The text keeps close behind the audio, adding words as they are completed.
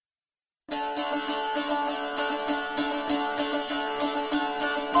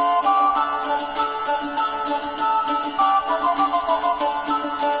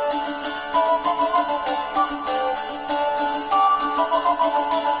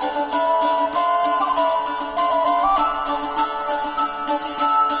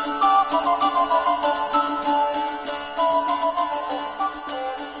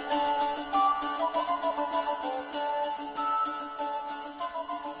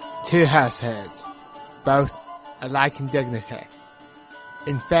two households, both alike in dignity.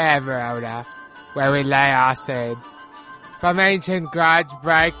 In fair Verona, where we lay our seed, from ancient grudge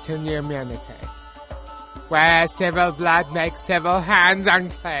break to new immunity, where civil blood makes civil hands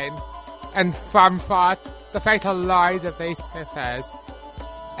unclean, and from forth the fatal lines of these two foes,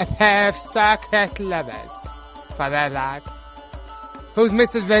 a pair of star-cursed lovers for their life, whose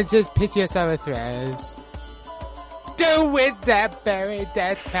misadventures piteous overthrows, do with their buried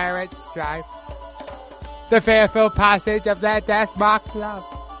dead parents strife, the fearful passage of their death-marked love,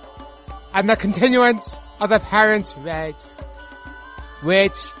 and the continuance of the parents' rage,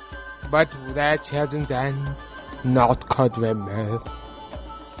 which but their children's end not could remove.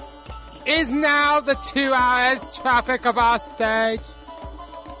 Is now the 2 hours traffic of our stage,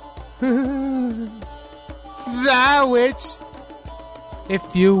 that which, if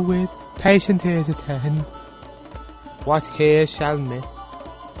you with patient ears attend, what here shall miss,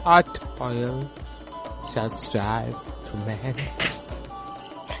 our toil shall strive to mend.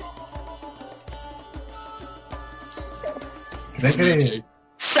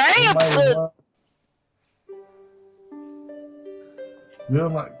 Samson! We'll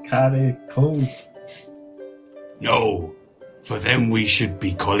not carry coals. No, for them we should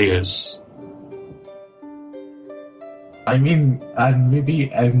be colliers. I mean, and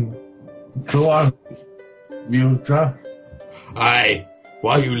maybe go on. We'll draw. Aye,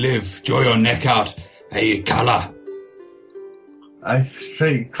 while you live, draw your neck out, hey colour. I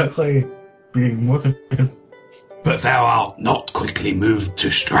strike quickly, being motivated. But thou art not quickly moved to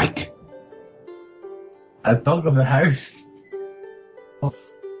strike. A dog of the house.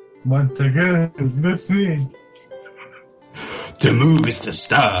 Montague, miss me. To move is to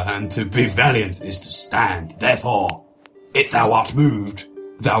stir, and to be valiant is to stand. Therefore, if thou art moved,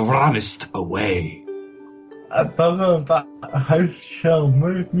 thou runnest away. A dog of that house shall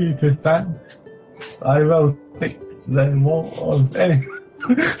move me to stand. I will take them all on any.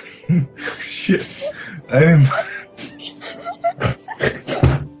 Shit.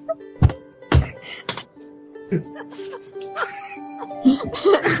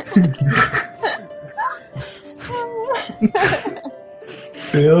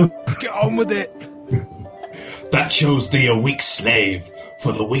 Get on with it. That shows thee a weak slave,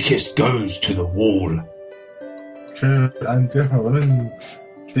 for the weakest goes to the wall. True, and different women,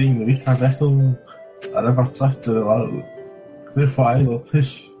 being the weaker vessel, I never thrust to the wall. Therefore I will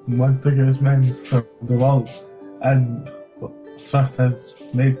push Montague's men from the wall, and thrust his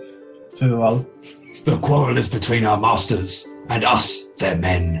mates to the wall. The quarrel is between our masters, and us, their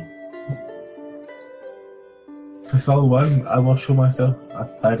men. To solve one, I will show myself a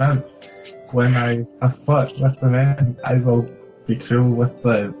tyrant. When I have fought with the men, I will be cruel with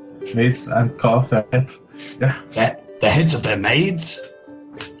the maids and cut off their heads. Yeah. The heads of their maids?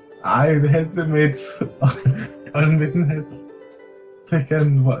 Aye, the heads of maids. Unmaiden heads. Take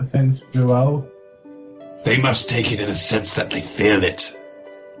in what sense you will. They must take it in a sense that they feel it.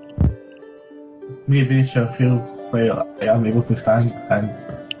 Maybe shall feel while I am able to stand, and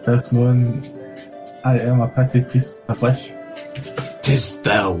there's known I am a pretty piece of flesh. 'Tis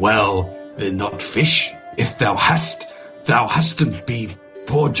thou well, and not fish. If thou hast to be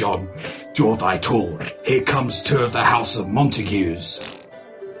poor John. Draw thy tool. Here comes 2 of the house of Montagues.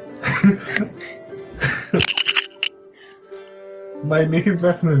 My naked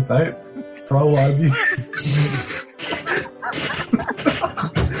weapon is out. For all I be.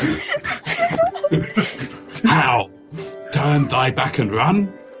 How? Turn thy back and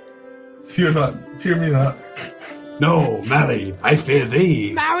run? Fear not. Fear me not. No, marry, I fear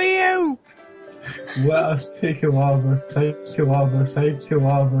thee. Marry you! Let us take a lobber, side to lobber, side to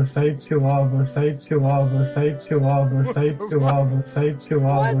lobber, side to lobber, side to lobber, side to lobber, side to lobber, side to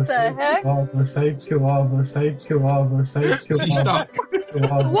lobber, What the heck? lobber, side to lobber, side to lobber, side to See, stop.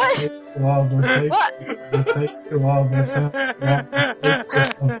 What?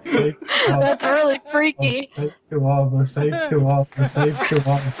 That's really freaky. Restart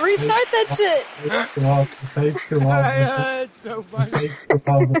that shit. It's so funny. I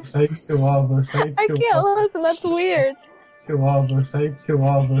can't listen. That's weird.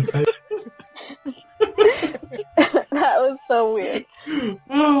 That was so weird.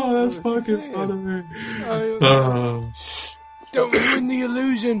 Oh, that's fucking funny. Don't ruin the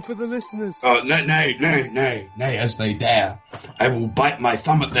illusion for the listeners. Oh, nay, as they dare. I will bite my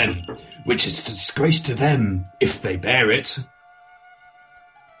thumb at them, which is disgrace to them, if they bear it.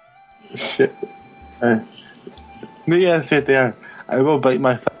 Shit. No, yes, they dare. I will bite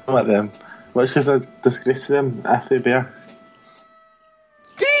my thumb at them, which is a disgrace to them, if they bear.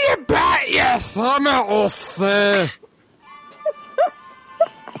 Do you bite your thumb at us, sir?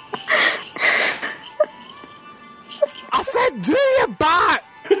 do you bite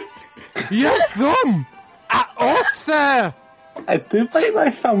your thumb at us, sir? I do bite my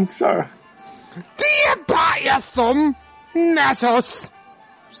thumb, sir. Do you bite your thumb at us,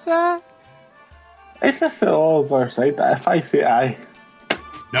 sir? Is this the over side that if I say aye?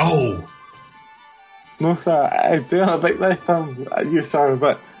 No. No, sir, I do not bite my thumb at you, sir,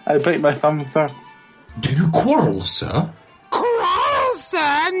 but I bite my thumb, sir. Do you quarrel, sir? Quarrel,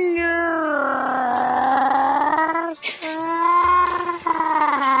 sir?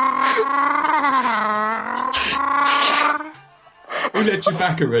 Who let you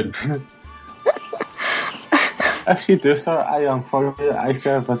back her in? If you do, sir, I am for you. I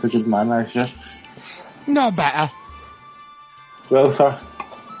serve as a good man, I should. No better. Well, sir,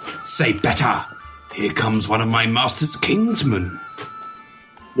 Say better. Here comes one of my master's kingsmen.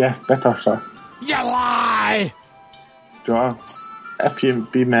 yes, better, sir. You lie! Draw. If you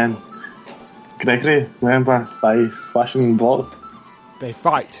be men. Gregory, remember, by slashing blood. They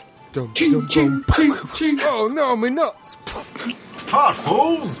fight. Dum, Ching, dum, ching, dum. ching, ching. Oh no, my nuts! Heart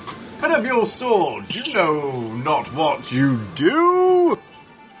fools! Put up your swords. You know not what you do.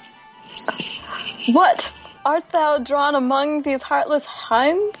 What? Art thou drawn among these heartless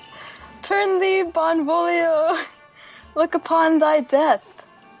hinds? Turn thee, Bonvolio. Look upon thy death.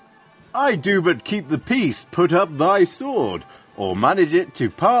 I do but keep the peace. Put up thy sword, or manage it to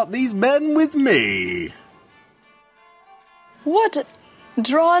part these men with me. What?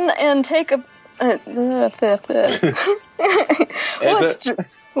 Drawn and take a...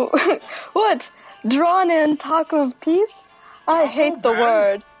 What? Drawn and talk of peace? I hate the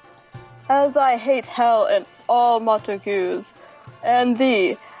word. As I hate hell and all Montagues. And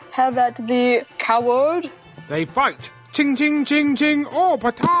thee, have at thee, coward. They fight. Ching, ching, ching, ching. Oh,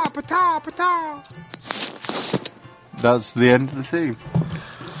 pata, pata, pata. That's the end of the scene.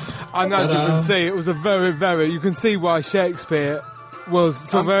 And as you can see, it was a very, you can see why Shakespeare was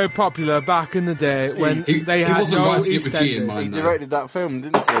so very popular back in the day when they had wasn't no writing it with G in EastEnders. mind. He directed that film,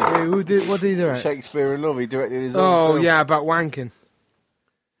 didn't he? Who did? What did he direct? Shakespeare in Love. He directed his own Oh film. yeah, about wanking.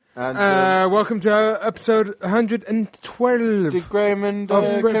 And, Welcome to episode 112. did Graham and Of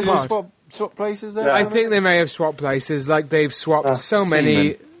Kennedy Britpod. swap places there? I think they may have swapped places, like they've swapped so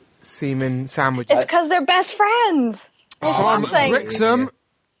many semen sandwiches. It's because they're best friends. It's From one thing. Brixham,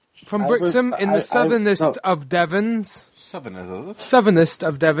 in the southernest of Devons. Southernest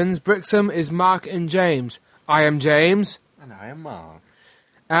of Devons, Brixham is Mark and James. I am James. And I am Mark.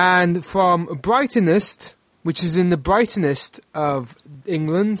 And from Brightonest, which is in the Brightonest of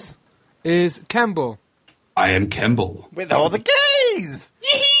England, is Kemble. I am Kemble. With all the gays!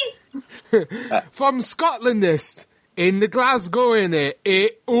 From Scotlandest, in the Glasgow in it.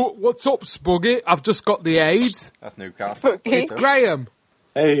 Oh, what's up, Spuggy? I've just got the AIDS. That's Newcastle. Okay. It's Graham.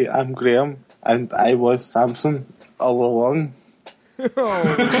 Hey, I'm Graham, and I was Samson all along.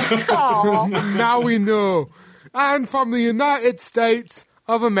 Oh, now we know. And from the United States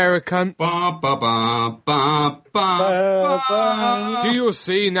of America. Ba, ba, ba, ba, ba, ba. Do you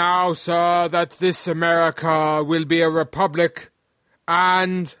see now, sir, that this America will be a republic,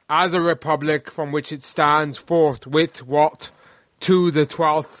 and as a republic from which it stands forthwith, what, to the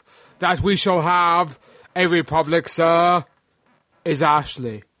 12th, that we shall have a republic, sir, is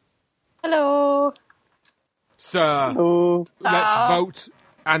Ashley. Hello. Sir, Oh, let's vote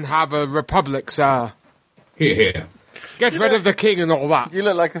and have a republic, sir. Here, here. Get rid of the king and all that. You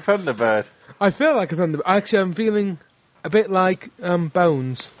look like a Thunderbird. I feel like a thunder. Actually, I'm feeling a bit like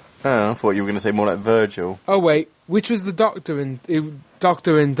Bones. Oh, I thought you were going to say more like Virgil. Oh wait, which was the Doctor in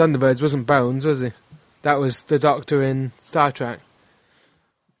Thunderbirds? Wasn't Bones, was he? That was the Doctor in Star Trek.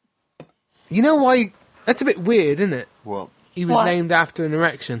 You know why? That's a bit weird, isn't it? What? He was What? named after an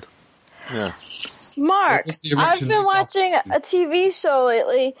erection. Yeah. Mark, What's the I've erection been of- watching a TV show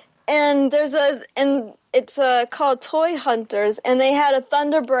lately, and it's called Toy Hunters, and they had a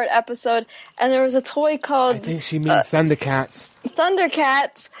Thunderbird episode, and there was a toy I called think she means Thundercats.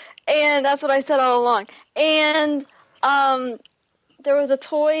 Thundercats, and that's what I said all along. And there was a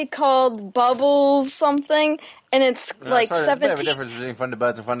toy called Bubbles something, and it's like There's a bit of a 17. difference between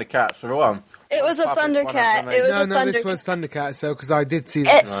Thunderbirds and Thundercats, for one. It was a Puppets, one Thundercat. of them, It was No, a no, this Thundercat. was Thundercats, though, because I did see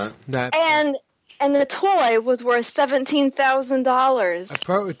It- that. And the toy was worth $17,000. A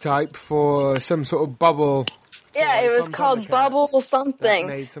prototype for some sort of bubble. Yeah, it was from called Thundercats Bubble that something.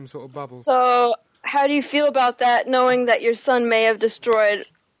 made some sort of bubbles. So, how do you feel about that, knowing that your son may have destroyed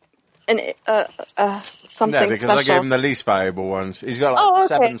something No, because special? I gave him the least valuable ones. He's got like Oh, okay,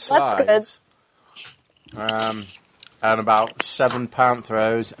 7 that's slides. good. And about 7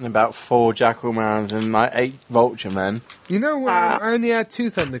 Panthros and about 4 Jackalmans and like 8 Vulture Men. You know what? I only had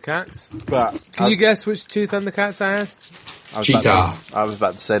 2 Thundercats. But Can you guess which 2 Thundercats I had? Cheetah. I was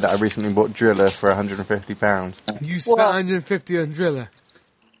about to say that I recently bought Driller for £150. You spent 150 on Driller.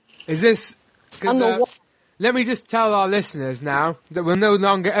 Is this... 'cause, On the let me just tell our listeners now that we'll no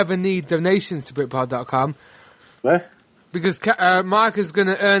longer ever need donations to BritPod.com What? because Mark is going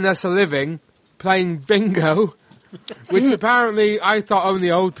to earn us a living playing bingo, which apparently I thought only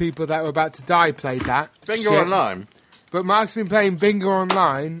old people that were about to die played that. Bingo Shit. online. But Mark's been playing bingo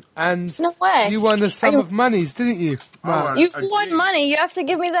online, and No way. you won a sum of monies, didn't you, Mark? You've won money. You have to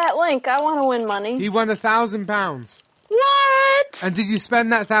give me that link. I want to win money. He won £1,000. What? And did you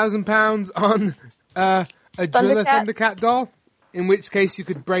spend that £1,000 on a Driller Thundercat? Thundercat doll? In which case you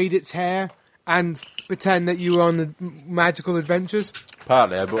could braid its hair and pretend that you were on the magical adventures?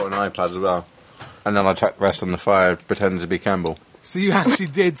 Partly, I bought an iPad as well. And then I chucked the rest on the fire, pretending to be Campbell. So you actually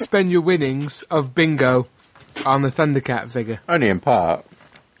did spend your winnings of bingo on the Thundercat figure. Only in part.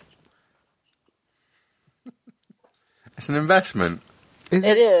 It's an investment. Is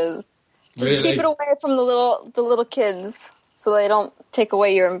It is. Just Really? keep it away from the little kids, so they don't take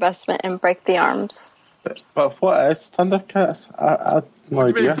away your investment and break the arms. But what is Thundercats? I have no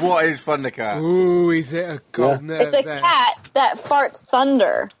idea. What is Thundercat? Ooh, he's hit a gold nerve It's a there. cat that farts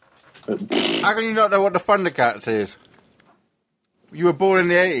thunder. How can you not know what the Thundercats is? You were born in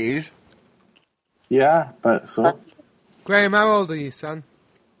the 80s. Yeah, but so Graham, how old are you, son?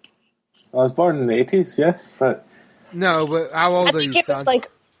 I was born in the 80s, yes, but No, but how I old are think you, it was son?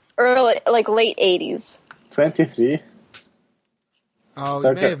 like late 80s. 23. Oh, he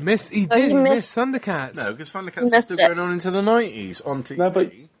So may have missed. He So did. he He missed- missed Thundercats. No, because Thundercats was Missed still it. going on into the 90s on TV. No,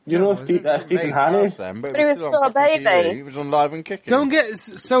 but you know was Steve, it? Stephen Made Haney? past them, but But he was on still a fucking baby. TV. He was on Live and Kicking. Don't get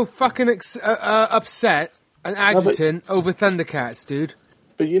so fucking upset and agitant over Thundercats, dude.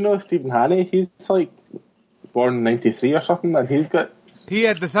 But you know Stephen Haney, he's like born in 93 or something, and he's got. He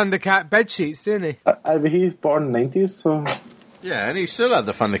had the Thundercat bed sheets, didn't he? But he's born in 90s, so. Yeah, and he still had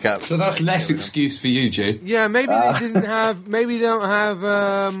the Thundercats. So that's less excuse for you, G. Yeah, maybe they didn't have. Maybe they don't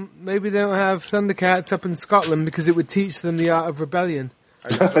have. Maybe they don't have Thundercats up in Scotland because it would teach them the art of rebellion.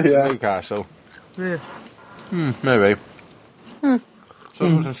 Yeah. Newcastle. Yeah. Maybe. So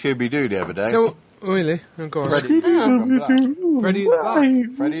I was on Scooby-Doo the other day. So really, oh, go on. Freddy is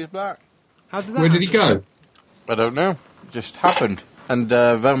black. Freddy is black. How did that? Where did he happen? go? I don't know. It just happened. And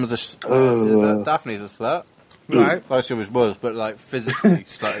Velma's Daphne's a slut. Right. Well, she always was, but like physically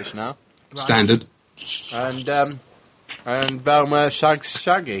sluttish now. Standard. And Velma shags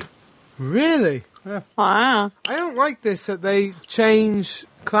Shaggy. Really? Wow. I don't like this that they change The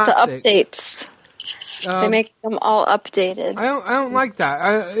classics. updates. They make them all updated. I don't like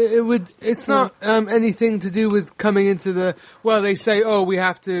that. It's not anything to do with coming into the. Well, they say, oh, we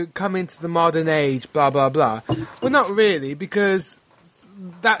have to come into the modern age, blah blah blah. Well, not really, because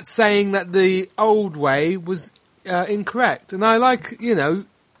that's saying that the old way was incorrect. And I like, There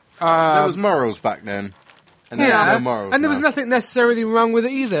was morals back then. And there are no morals and there was now. nothing necessarily wrong with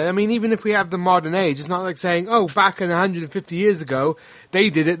it either. I mean, even if we have the modern age, it's not like saying, oh, back in 150 years ago, they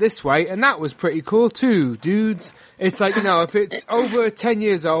did it this way, and that was pretty cool too, dudes. It's like, no, if it's over 10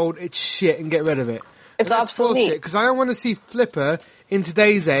 years old, it's shit, and get rid of it. It's obsolete. Because I don't want to see Flipper in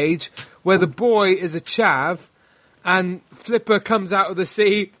today's age, where the boy is a chav, and Flipper comes out of the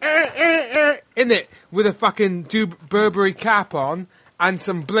sea, in it, with a fucking Burberry cap on, and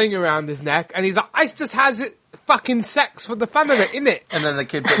some bling around his neck, and he's like, I just has it fucking sex for the fun of it, innit? And then the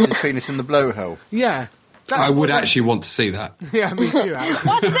kid puts his penis in the blowhole. Yeah. That's I would what actually want to see that. Yeah, me too, actually.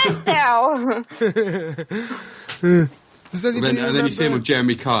 What's this now? Does anybody And then you see him with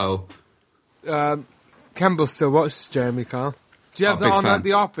remember- Jeremy Kyle. Campbell still watches Jeremy Kyle. Do you have Oh, that big on fan. at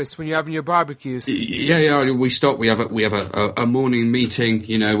the office when you're having your barbecues? Yeah. We stop. We have a morning meeting.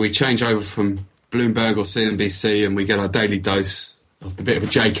 You know, we change over from Bloomberg or CNBC, and we get our daily dose of the bit of a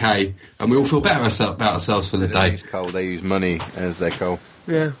JK, and we all feel better about ourselves for the They day. use coal, they use money as their coal.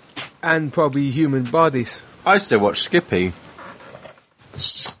 Yeah. And probably human bodies. I still watch Skippy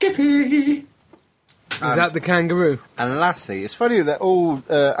Skippy. Is that the kangaroo? and Lassie. It's funny that all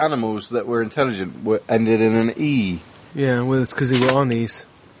animals that were intelligent ended in an E. Yeah, well, it's because they were on these.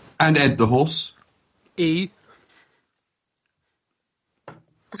 And Ed the horse. E.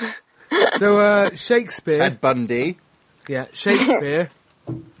 So, Shakespeare. Ted Bundy. Yeah, Shakespeare.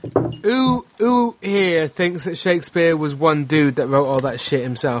 Who here thinks that Shakespeare was one dude that wrote all that shit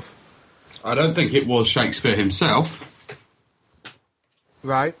himself? I don't think it was Shakespeare himself.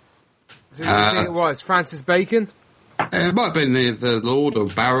 Right? So who do you think it was? Francis Bacon? It might have been the Lord or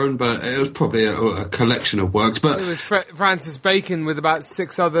Baron, but it was probably a collection of works. But It was Francis Bacon with about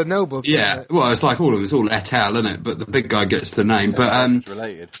 6 other nobles. wasn't yeah, it? well, it's like all of them. It's all et al, isn't it? But the big guy gets the name. But It's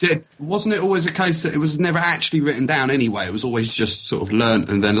related. wasn't it always a case that it was never actually written down anyway? It was always just sort of learnt,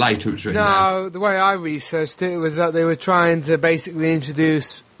 and then later it was written down. No, the way I researched it was that they were trying to basically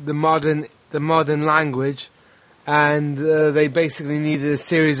introduce the modern language, and they basically needed a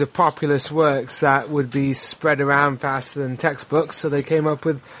series of populous works that would be spread around faster than textbooks. So they came up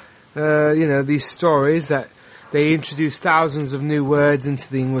with, these stories that they introduced thousands of new words into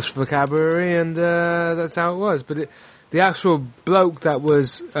the English vocabulary, and that's how it was. But the actual bloke that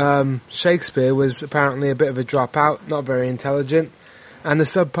was Shakespeare was apparently a bit of a dropout, not very intelligent, and a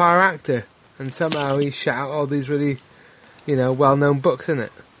subpar actor. And somehow he shot out all these really, well-known books,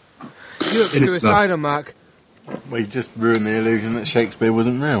 innit? You look suicidal, Mark. Well, you just ruined the illusion that Shakespeare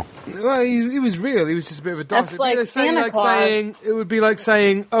wasn't real. Well, he was real. He was just a bit of a dog. That's like Santa Claus. It would be like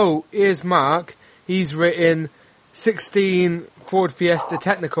saying, oh, here's Mark. He's written 16 Ford Fiesta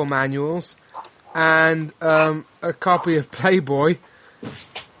technical manuals and a copy of Playboy.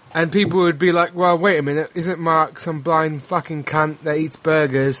 And people would be like, well, wait a minute. Isn't Mark some blind fucking cunt that eats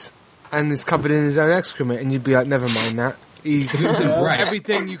burgers and is covered in his own excrement? And you'd be like, never mind that. He's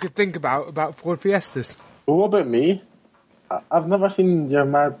everything you could think about Ford Fiestas. Well, what about me? I've never seen your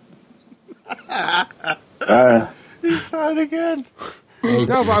mad. He's fine again. No,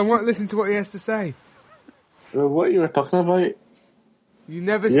 but I want to listen to what he has to say. What you were talking about? You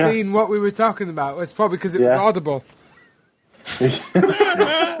never Yeah. seen what we were talking about. It's probably because it was Yeah. audible.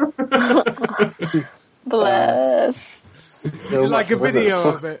 Bless. Would you like a video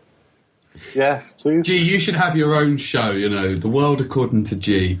of it? Yes, please. G, you should have your own show. The world according to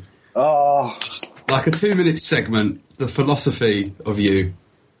G. Oh, Like a 2-minute segment, the philosophy of you.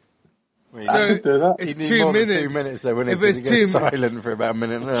 I could do that. It's He'd need 2 more than minutes. 2 minutes though, wouldn't If he? it's 'Cause he goes 2 minutes. silent for about a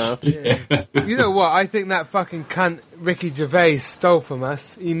minute and a half. You know what? I think that fucking cunt Ricky Gervais stole from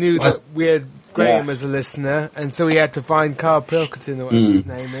us. He knew that we had Graham as a listener, and so he had to find Carl Pilkington or whatever his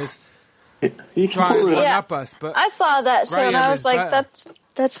name is. You Try and can one Yeah. up us, but I saw that show and Graham I is was like, better.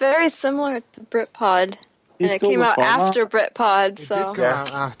 that's very similar to Britpod. He And it stole came the out format. after Britpod, it so did come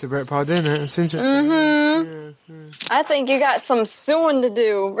out after Britpod, didn't it? It's interesting. I think you got some suing to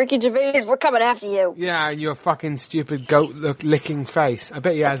do. Ricky Gervais, we're coming after you. Yeah, and your fucking stupid goat licking face. I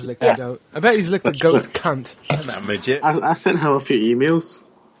bet he has licked the goat. I bet he's licked the goat's cunt. That midget. I sent him a few emails.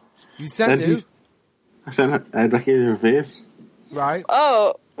 You sent Did him, he? I sent Ricky Gervais. right?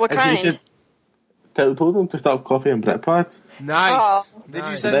 Oh, what And he kind? said, told him to stop copying Britpod. Nice. Oh. Did you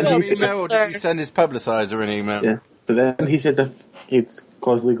Nice. send Then him an he- email or did you send his publiciser an email? Yeah. But then he said if he'd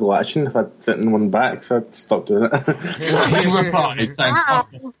cause legal action if I'd sent one back, so I'd stop doing it. He replied saying, "Fuck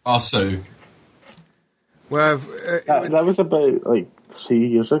it, I'll sue." Well, that was about like 3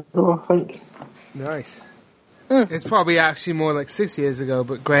 years ago, I think. nice. It's probably actually more like 6 years ago,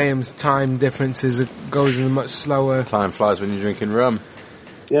 but Graham's time differences goes in a much slower. Time flies when you're drinking rum.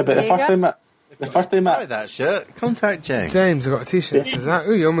 Yeah, but There you go. the first time Buy I that shirt. Contact James. James, I got a T-shirt that says that.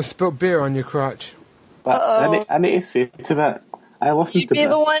 Ooh, you almost spilled beer on your crotch. but Uh-oh. I need to say to that I listened You'd to be that.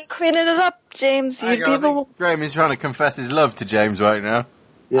 the one cleaning it up, James. Hang You'd on, be I the one. think Graham is trying to confess his love to James right now.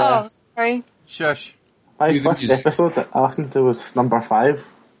 Yeah. Oh, sorry. Shush. My Cue the first music. episode that I listened to was number 5,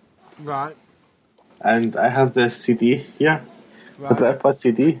 Right. and I have the CD here, the Right. Britpod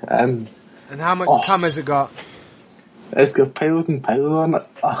CD, and And how much Oh. cum has it got? it's got piles and piles on it.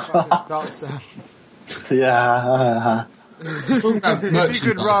 Thought so. Yeah. If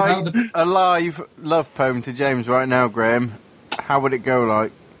you could write a live love poem to James right now, Graham, how would it go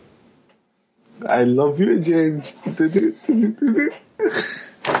like? I love you, James.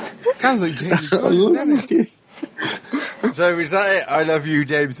 Sounds like James. I love you, James. So is that it? I love you,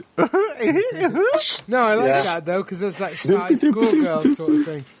 James. No, I like Yeah. that though, because it's that shy schoolgirl sort of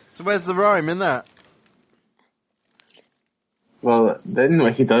thing. So where's the rhyme in that? Well, then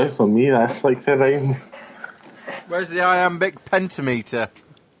what he does for me, that's like the rhyme. Where's the iambic pentameter?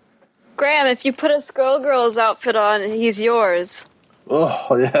 Graham, if you put a Skullgirls outfit on, he's yours.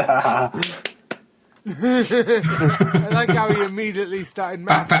 Oh, yeah. I like how he immediately started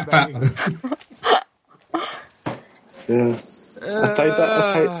masturbating. Yeah. I tried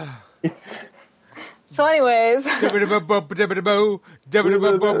that. So anyways,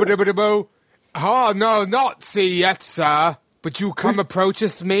 Oh, no, not see yet, sir. But you come approach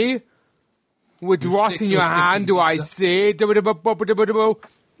us to me? With what stick in your your hand dick do in I the- see?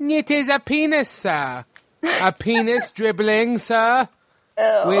 It is a penis, sir. A penis dribbling, sir.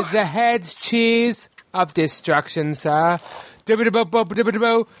 With the head's cheese of destruction, sir.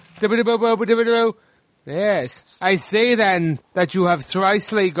 Yes. I see then that you have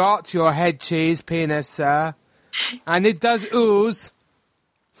thrisely got your head cheese penis, sir. And it does ooze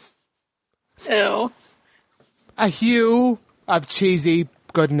Ew. a hue of cheesy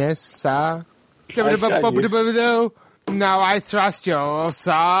goodness, sir. Now I thrust you,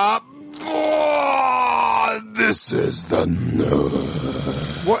 sir. This is the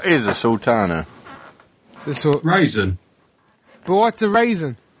nerve. What is a sultana? Raisin. But what's a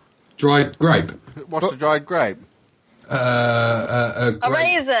raisin? Dried grape. What's a dried grape? A Grape.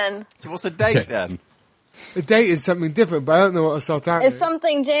 raisin. So what's a date then? A date is something different, but I don't know what a sultana It's is.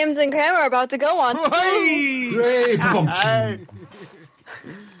 something James and Graham are about to go on. Hey! Grape.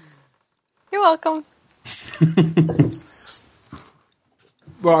 You're welcome.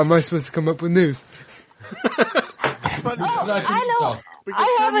 Well, am I supposed to come up with news? I know.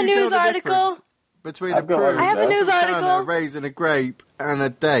 I have a news article. Between I've a got prune, one. I have a news sultana, article. a raisin, a grape, and a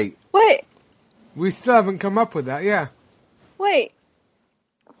date. Wait. We still haven't come up with that, yeah. Wait.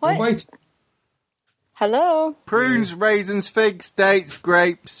 What? Wait. Hello? Prunes, raisins, figs, dates,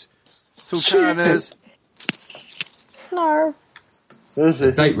 grapes, sultanas. No. Who's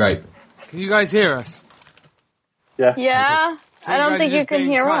this? Date rape. Can you guys hear us? Yeah. Yeah? So I you don't guys think are you just can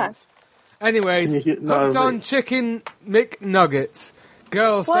being hear cunts. us. Anyways, No, hooked on wait. chicken McNuggets.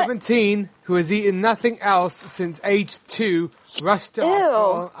 Girl 17 who has eaten nothing else since age 2 rushed to Ew.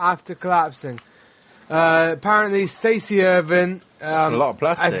 hospital after collapsing. Apparently, Stacey Irvin a lot of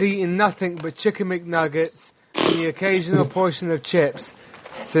plastic. has eaten nothing but chicken McNuggets and the occasional portion of chips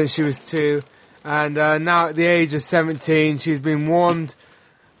since she was 2. And now at the age of 17, she's been warned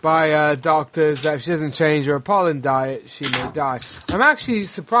by doctors that if she doesn't change her pollen diet, she may die. I'm actually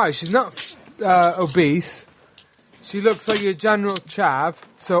surprised. She's not obese. She looks like your general chav,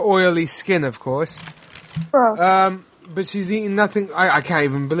 so oily skin, of course. Bro. But she's eating nothing. I can't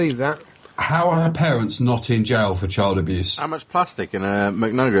even believe that. How are her parents not in jail for child abuse? How much plastic in a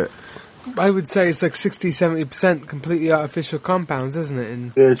McNugget? I would say it's like 60-70% completely artificial compounds, isn't it,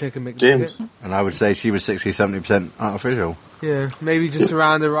 in Yeah, chicken McNugget? James. And I would say she was 60-70% artificial. Yeah, maybe just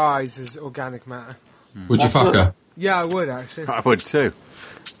around her eyes is organic matter. Would you fuck her? Yeah, I would actually. I would too.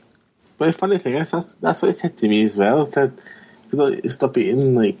 But the funny thing is, that's what it said to me as well. It said, if you don't stop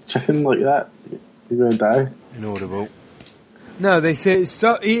eating like chicken like that, you're going to die. Inaudible. No, they say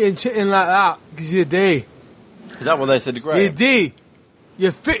stop eating chicken like that because you're D. Is that what they said to You're Graham? D.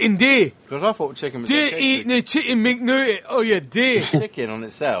 You're fitting D. Because I thought chicken was D okay eating a chicken McNugget. Oh, you're D. chicken on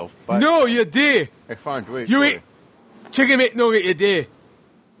itself. But No, you're D. it's fine to eat. You too. eat chicken McNugget, you're D.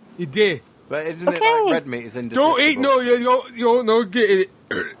 You're D. But isn't it Okay. like red meat is Don't eat no, you don't no, get it.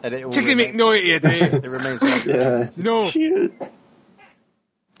 And it will Chicken remain- McNugget, you're D. It remains red. Yeah. No, Shoot.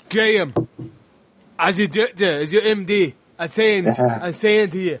 Graham. As your doctor, as your MD, I'm saying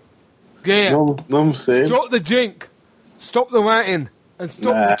to you, Graham, No, I'm saying. stop the drink, stop the wanting, and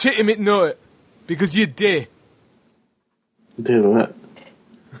stop Nah. the chicken McNugget, because you're D. Do it.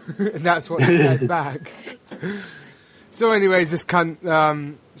 And that's what he said back. So anyways, this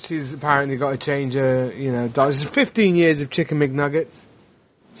cunt, she's apparently got to change her, diet. She's 15 years of chicken McNuggets.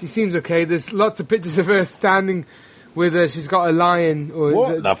 She seems okay. There's lots of pictures of her standing with her. She's got a lion, or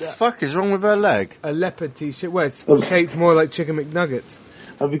What is it the fuck is wrong with her leg? a leopard t-shirt. Well, it's shaped more like chicken McNuggets.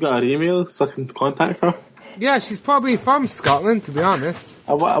 Have you got her email so I can contact her? Yeah, she's probably from Scotland, to be honest.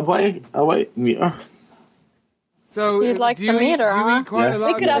 I want to meet her. So You'd like do to you meet eat- her, do you huh? eat quite Yes. a lot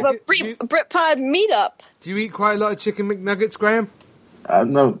We of could have a chicken- Britpod meetup. Do you eat quite a lot of chicken McNuggets, Graham? No, I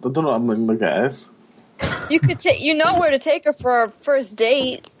don't know what my nugget is. You could take. You know where to take her for a first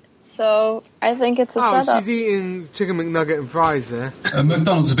date. So I think it's a Oh, setup. she's eating chicken McNugget and fries there.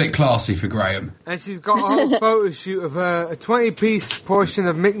 McDonald's is a bit classy for Graham. And she's got a whole photo shoot of her. A 20-piece portion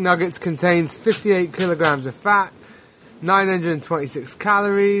of McNuggets contains 58 kilograms of fat, 926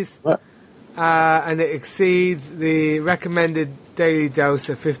 calories, What? and it exceeds the recommended daily dose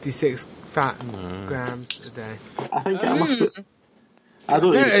of 56 fat grams a day. I think I must be. I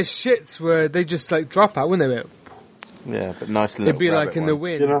don't Yeah, eat there's shits where they just like drop out, wouldn't they? Yeah, but nice little It'd be rabbit like in the ones.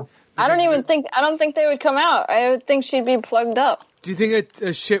 wind. you know. I don't think they would come out. I would think she'd be plugged up. Do you think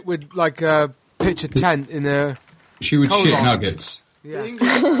a shit would like pitch a tent in a? She would Hold shit on. nuggets. Yeah.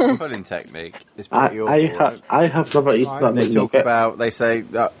 Pulling technique is I pretty awful. right? I have never eaten Right. that They talk nugget. about, they say,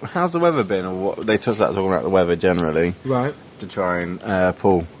 how's the weather been? Or what? They talk about talking about the weather generally Right. to try and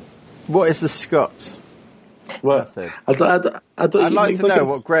pull. What is the Scots What? method? I don't I'd eat like to know McNuggets.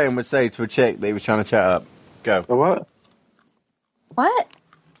 what Graham would say to a chick that he was trying to chat up. Go. A what? What?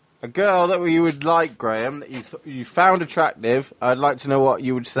 A girl that you would like, Graham, that you found attractive. I'd like to know what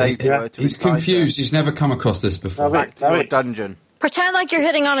you would say to her. To He's entice her confused. He's never come across this before. No, wait. Back to your dungeon. Pretend like you're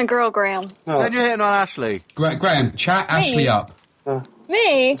hitting on a girl, Graham. Then you're hitting on Ashley. Graham, chat Ashley up.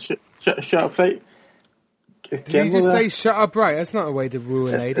 Me? Shut up, right? Is Did you Campbell just there? say shut up, right? That's not a way to woo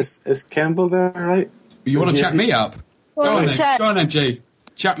a lady. Is Campbell there, right? You want to chat me up? Well, Go on, chat. then. Go on then, G.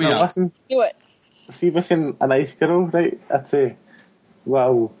 Chat me Now up. listen, Do it. see if I can a nice girl, right? I'd say,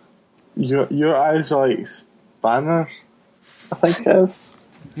 well, your eyes are like spanners, I think it is.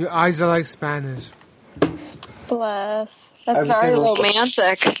 Your eyes are like spanners. Bless. That's I'm very thinking-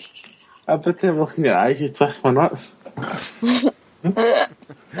 romantic. Every time I look in your eyes, you twist my nuts. I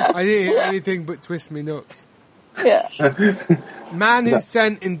didn't hear anything but twist me nuts. Yeah. Man who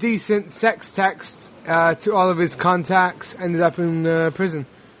sent indecent sex texts to all of his contacts ended up in prison.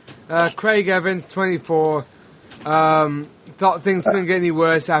 Craig Evans, 24, thought things couldn't get any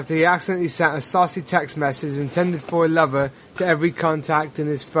worse after he accidentally sent a saucy text message intended for a lover to every contact in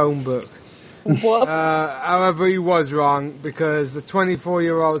his phone book. Whoop. However, he was wrong because the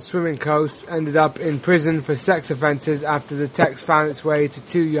 24-year-old swimming coach ended up in prison for sex offences after the text found its way to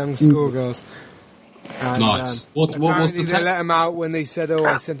 2 young schoolgirls. And, Nice. What was apparently the they text? let him out when they said, "Oh,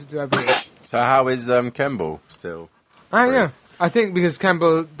 I sent it to everyone." So how is Kemble still? I don't know. I think because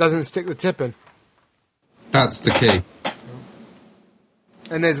Campbell doesn't stick the tip in, That's the key.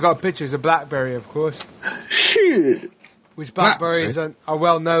 and there's got pictures of BlackBerry, of course, Shit! which Blackberries are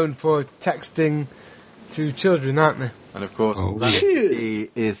well known for texting to children, aren't they? And of course, Oh, that key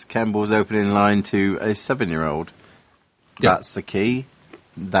is Kemble's opening line to a 7-year-old. Yeah. That's the key.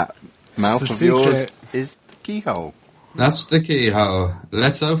 That mouth It's a of yours secret. is the keyhole. That's the keyhole.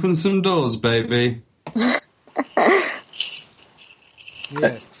 Let's open some doors, baby.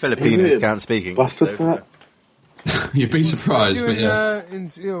 Yes. Filipinos can't speak English. Busted so- that. You'd be surprised, but Doing,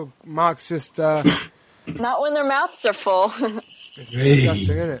 yeah. Mark's just Not when their mouths are full.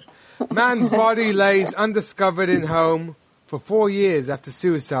 disgusting, isn't it? Man's body lays undiscovered in home for 4 years after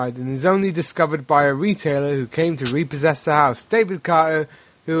suicide and is only discovered by a retailer who came to repossess the house. David Carter,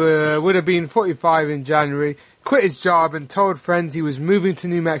 who would have been 45 in January, quit his job and told friends he was moving to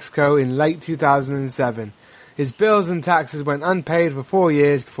New Mexico in late 2007. His bills and taxes went unpaid for 4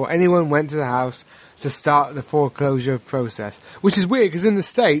 years before anyone went to the house to start the foreclosure process. Which is weird, because in the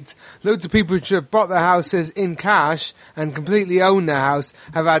States, loads of people who have bought their houses in cash and completely own their house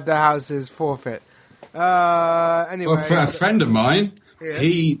have had their houses forfeit. Anyway. Well, for a friend of mine, Yeah.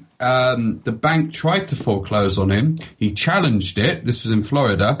 he the bank tried to foreclose on him. He challenged it. This was in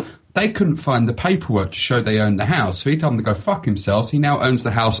Florida. They couldn't find the paperwork to show they owned the house, so he told them to go fuck themselves. He now owns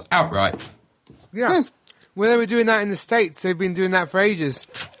the house outright. Yeah. Well, they were doing that in the States. They've been doing that for ages.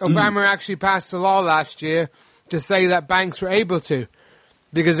 Obama actually passed a law last year to say that banks were able to,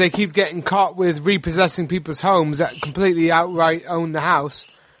 because they keep getting caught with repossessing people's homes that completely outright own the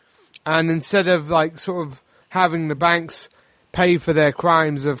house. And instead of, like, sort of having the banks pay for their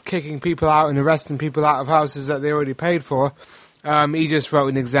crimes of kicking people out and arresting people out of houses that they already paid for, he just wrote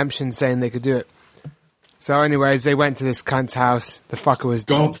an exemption saying they could do it. So anyways, they went to this cunt's house. The fucker was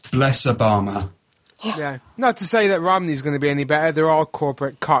dead. God bless Obama. Yeah. Not to say that Romney's going to be any better. They're all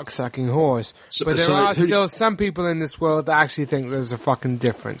corporate cock-sucking whores. So- but there so are who- still some people in this world that actually think there's a fucking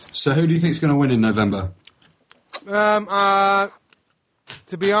difference. So who do you think's going to win in November?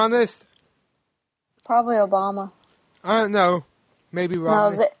 To be honest, Probably Obama. I don't know. Maybe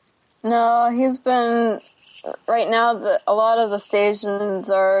Romney. No, he's been... Right now, a lot of the stations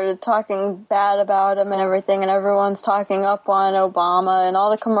are talking bad about him and everything, and everyone's talking up on Obama and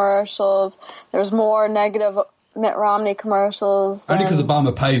all the commercials. There's more negative Mitt Romney commercials. Only because than-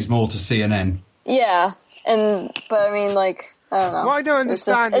 Obama pays more to CNN. Yeah, but I mean, like, I don't know. What I don't It's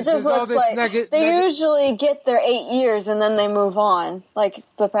understand it is just there's all looks this like they usually get their 8 years and then they move on, like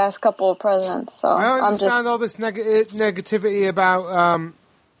the past couple of presidents. So I don't I'm just understand all this negativity about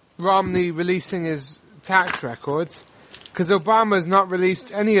Romney releasing his tax records, because Obama's not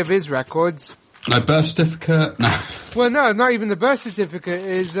released any of his records. No birth certificate. No. Well, no, not even the birth certificate.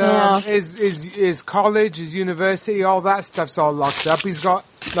 His college, his university, all that stuff's all locked up. He's got,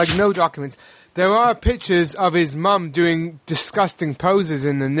 like, no documents. There are pictures of his mum doing disgusting poses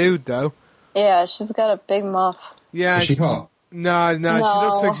in the nude, though. yeah, she's got a big muff. Yeah. Is she hot? No, she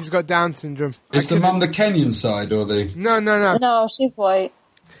looks like she's got Down syndrome. Is the mum the Kenyan side or the... No. No, she's white.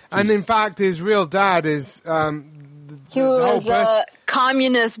 And in fact, his real dad is... He the whole was a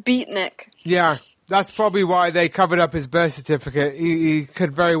communist beatnik. Yeah, that's probably why they covered up his birth certificate. He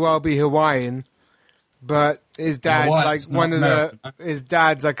could very well be Hawaiian, but his dad's Hawaii's like one not of American, the... His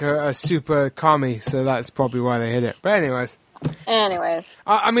dad's like a super commie, so that's probably why they hid it. But anyways...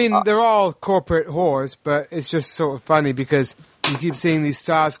 I mean, they're all corporate whores, but it's just sort of funny because you keep seeing these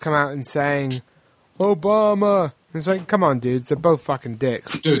stars come out and saying, Obama, It's like, come on, dudes, they're both fucking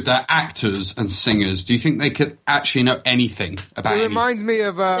dicks. Dude, they're actors and singers. Do you think they could actually know anything about It anything? reminds me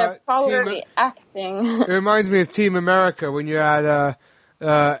of They're probably acting. It reminds me of Team America when you had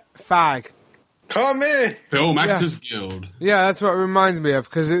Fag. Call me! Film Actors Guild. Yeah, that's what it reminds me of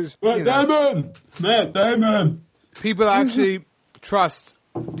because it's you know, Matt Damon! people actually trust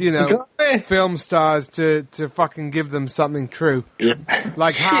film stars to fucking give them something true. Yeah.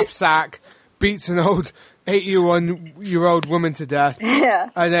 Like Half Sack beats an old 81-year-old woman to death. Yeah.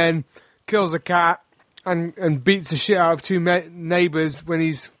 And then kills a cat and beats the shit out of two neighbours when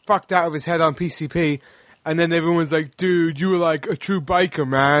he's fucked out of his head on PCP. And then everyone's like, dude, you were like a true biker,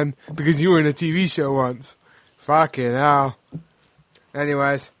 man, because you were in a TV show once. Fucking hell.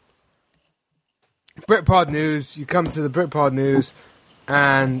 Anyways. Britpod News. You come to the Britpod News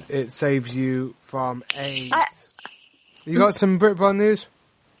and it saves you from AIDS. You got some Britpod News?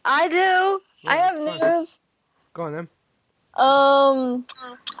 I do. I have news. Go on then.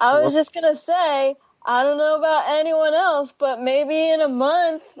 I was just gonna say, I don't know about anyone else, but maybe in a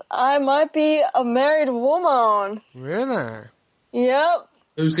month I might be a married woman. Really? Yep.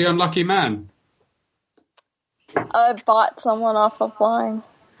 Who's the unlucky man? I bought someone off offline.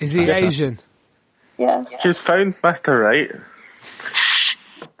 Is he Asian? Yes. She's found Mr. Right.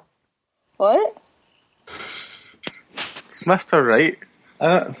 What? It's Mr. Right.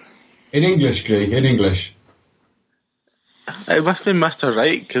 In English, G. In English. It must be Mr.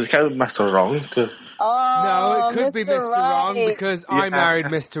 Right, because it can't be Mr. Wrong. Cause No, it could be Mr. Wrong Right. because I married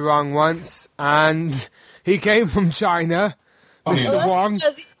Mr. Wrong once and he came from China, Mr. Well, Wong,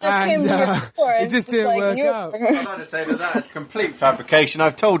 that's because he just came and to your store it and just was didn't like, work "You-" out. I'm not to say that is complete fabrication.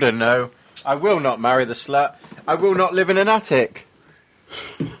 I've told her no. I will not marry the slut. I will not live in an attic.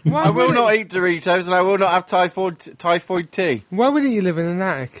 Why I will wouldn't- not eat Doritos, and I will not have typhoid tea. Why wouldn't you live in an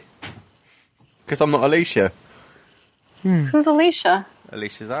attic? Because I'm not Alicia. Who's Alicia?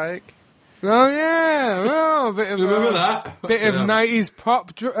 Alicia's attic. Oh yeah, well, a bit of Remember that? bit of 90s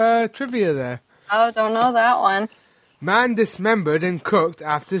pop trivia there. Oh, don't know that one. Man dismembered and cooked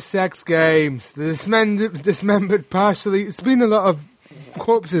after sex games. The dismembered partially... It's been a lot of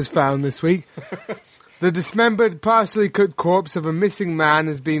corpses found this week. The dismembered, partially cooked corpse of a missing man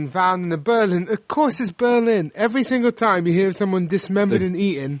has been found in Berlin. Of course it's Berlin. Every single time you hear of someone dismembered and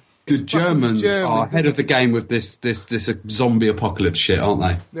eaten... The it's fucking Germans are ahead of the game with this zombie apocalypse shit, aren't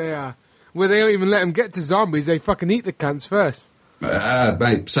they? They are. Well, they don't even let them get to zombies. They fucking eat the cunts first.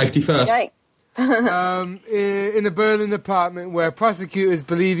 Mate, safety first. Yikes. In a Berlin apartment where prosecutors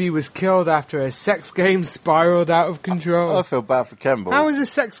believe he was killed after a sex game spiraled out of control. I feel bad for Kemble. How is a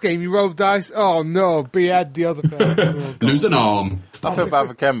sex game? You roll dice? Oh no, behead the other person. Lose an arm. I feel bad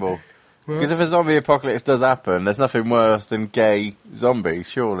for Kemble. Because if a zombie apocalypse does happen, there's nothing worse than gay zombies,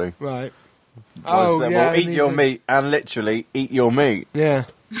 surely. Right. We'll and eat he's your a- meat, and literally eat your meat. Yeah.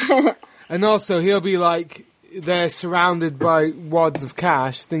 And also, he'll be like, they're surrounded by wads of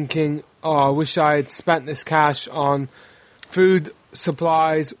cash, thinking, oh, I wish I had spent this cash on food,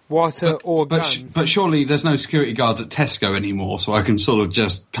 supplies, water, or guns. But surely there's no security guards at Tesco anymore, so I can sort of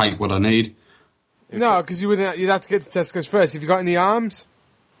just take what I need. No, because you'd have to get to Tesco's first. Have you got any arms?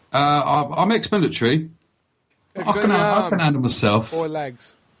 I'm ex-military. Have I you got can, any I can arms? handle myself. Or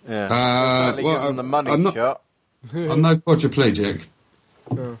legs? Yeah. Well, Well, the money I'm not- shot. I'm no quadriplegic.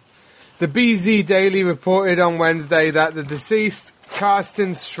 The BZ Daily reported on Wednesday that the deceased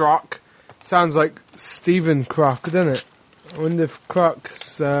Karsten Strock sounds like Stephen Crock, doesn't it? I wonder if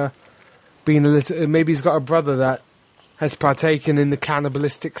Crock's been a little. Maybe he's got a brother that has partaken in the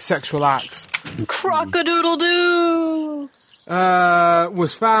cannibalistic sexual acts. Crockadoodle-doo!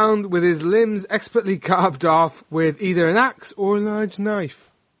 Was found with his limbs expertly carved off with either an axe or a large knife.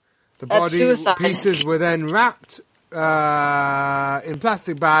 The That's body suicide. pieces were then wrapped in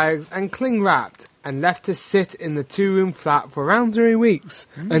plastic bags and cling wrapped and left to sit in the 2-room flat for around 3 weeks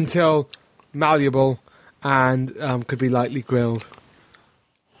until malleable and could be lightly grilled.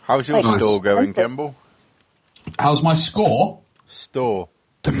 How's your Nice. store going, Kemble? How's my score? Store.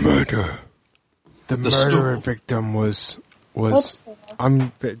 The murder. The murderer stool. victim was. What's- I'm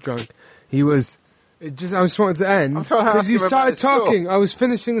a bit drunk. He was. I just wanted to end I'm trying to because ask you you about started the store. talking. I was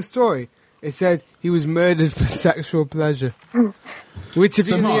finishing the story. It said he was murdered for sexual pleasure. Which, if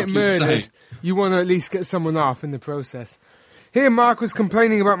So you're Mark, going to get you'd murdered, say- you want to at least get someone off in the process. Here, Mark was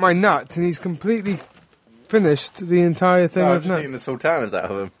complaining about my nuts, and he's completely finished the entire thing I've of just eaten the nuts. sultanas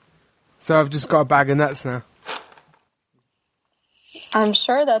out of them. So I've just got a bag of nuts now. I'm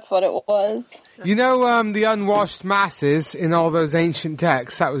sure that's what it was. You know the unwashed masses in all those ancient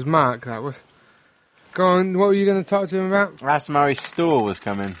texts? That was Mark, that was. Go on, what were you going to talk to him about? That's Mary's store was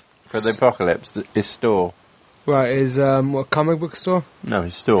coming for the apocalypse. His store. Right, his what, comic book store? No,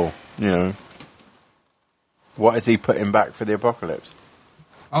 his store. You know. What is he putting back for the apocalypse?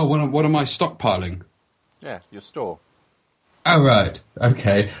 Oh, what am I stockpiling? Yeah, your store. Oh, right.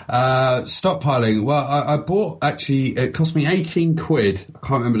 Okay. Stockpiling. Well, I bought, actually, it cost me 18 quid. I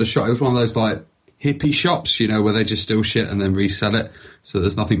can't remember the shop. It was one of those, like, hippie shops, you know, where they just steal shit and then resell it. So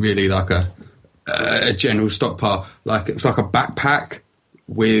there's nothing really like a general stockpile. Like, it was like a backpack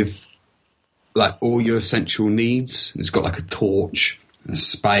with, like, all your essential needs. It's got, like, a torch, a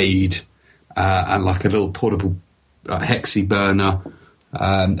spade, and, like, a little portable hexi burner.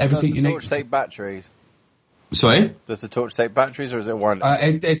 Everything you need. Does the torch take batteries? Sorry? Does the torch take batteries, or is it wireless?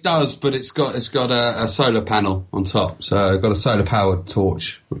 It does, but it's got a solar panel on top, so I've got a solar powered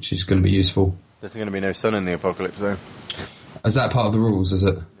torch, which is going to be useful. There's going to be no sun in the apocalypse, though. Is that part of the rules? Is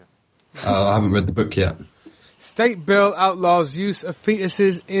it? I haven't read the book yet. State bill outlaws use of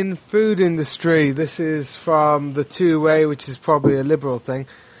fetuses in food industry. This is from the Two-Way, which is probably a liberal thing,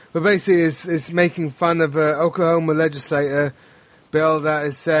 but basically it's making fun of an Oklahoma legislator bill that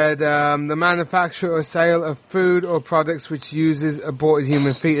has said the manufacture or sale of food or products which uses aborted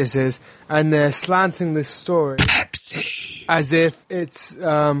human fetuses, and they're slanting this story Pepsi. as if it's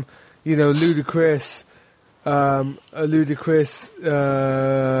ludicrous,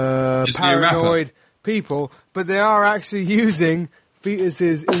 paranoid people, but they are actually using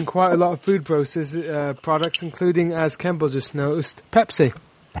fetuses in quite a lot of food process products, including, as Campbell just noticed, Pepsi.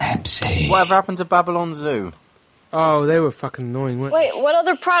 Whatever happened to Babylon Zoo? Oh, they were fucking annoying, weren't Wait, what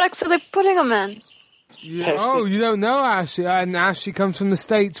other products are they putting them in? they? Oh, you don't know Ashley. And Ashley comes from the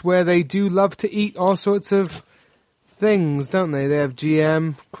States where they do love to eat all sorts of things, don't they? They have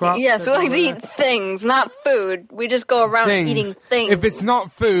GM crops. Yes, we like to eat things, not food. We just go around eating things. If it's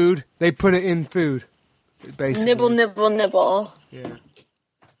not food, they put it in food, basically. Nibble, nibble, nibble. Yeah.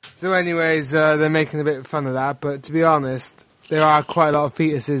 So anyways, they're making a bit of fun of that, but to be honest, there are quite a lot of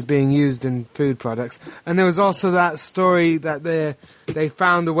fetuses being used in food products. And there was also that story that they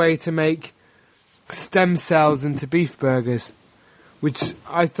found a way to make stem cells into beef burgers, which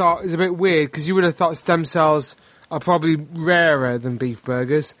I thought is a bit weird, because you would have thought stem cells are probably rarer than beef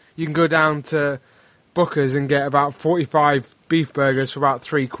burgers. You can go down to Booker's and get about 45 beef burgers for about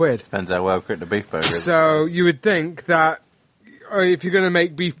 £3. Depends how well cooked the beef burger is. So you would think that if you're going to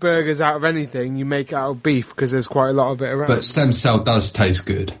make beef burgers out of anything, you make it out of beef, because there's quite a lot of it around. But stem cell does taste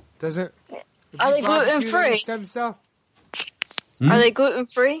good. Does it? Are they gluten-free? Stem cell? Are they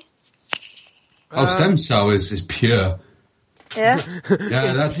gluten-free? Oh, stem cell is pure. Yeah?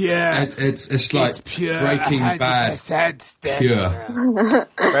 Yeah, that's pure. It's like pure. Breaking Bad. Pure.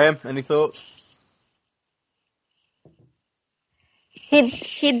 Graham, any thoughts?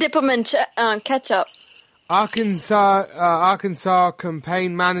 He'd dip them in ketchup. Arkansas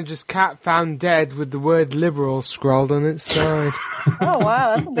campaign manager's cat found dead with the word liberal scrawled on its side. Oh,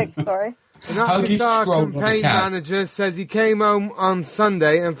 wow, that's a big story. An How do you Arkansas scroll on a campaign cat? manager says he came home on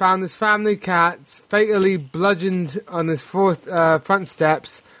Sunday and found his family cat fatally bludgeoned on his front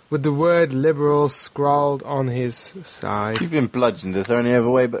steps with the word liberal scrawled on his side. You've been bludgeoned. Is there any other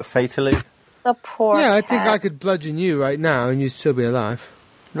way but fatally? The poor Yeah, I cat. think I could bludgeon you right now and you'd still be alive.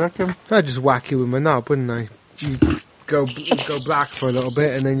 You reckon? I'd just whack you with my knob, wouldn't I? You'd go black for a little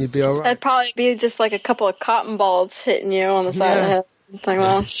bit and then you'd be alright. That'd probably be just like a couple of cotton balls hitting you on the side of the head. Something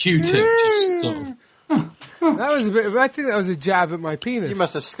like that. Q-tip just sort of... That was a bit. I think that was a jab at my penis. You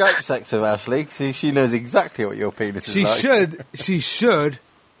must have Skype sex with Ashley, because she knows exactly what your penis is like. She should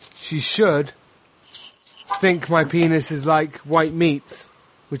think my penis is like white meat,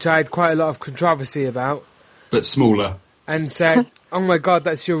 which I had quite a lot of controversy about, But smaller. and said, "Oh my God,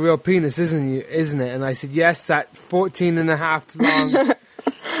 that's your real penis, isn't it?" And I said, "Yes, that 14 and a half long,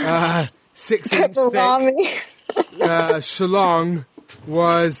 6-inch thick Pepperoni. shalong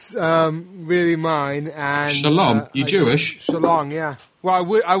was really mine." And Shalom? You Jewish? Shalong, yeah.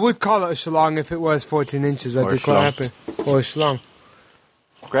 Well, I would call it a shalong if it was 14 inches. I'd Or be a quite shlong. happy. Or a shalong.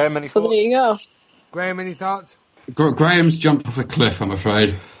 Graham, any So thoughts? there you go. Graham, any thoughts? Graham's jumped off a cliff, I'm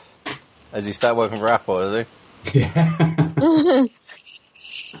afraid. Has he started working for Apple, has Yeah.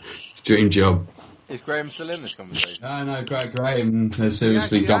 Dream job. he? Is Graham still in this conversation? No, Graham has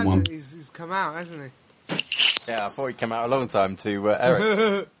seriously He done actually one. hasn't. He's come out, hasn't he? Yeah, I thought he came out a long time to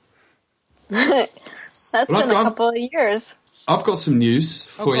Eric. That's Well, been a couple of years. I've got some news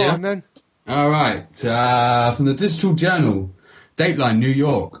for Go you. on then. All right, from the Digital Journal. Dateline, New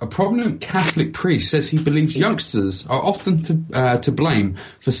York. A prominent Catholic priest says he believes youngsters are often to blame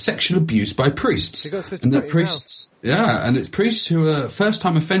for sexual abuse by priests. They got such And that pretty priests, and it's priests who are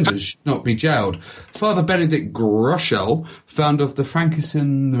first-time offenders should not be jailed. Father Benedict Groeschel, founder of the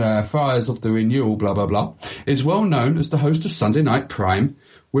Franciscan Friars of the Renewal, blah, blah, blah, is well known as the host of Sunday Night Prime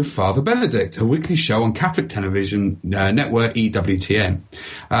with Father Benedict, a weekly show on Catholic television network EWTN.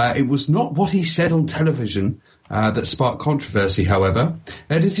 It was not what he said on television that sparked controversy, however.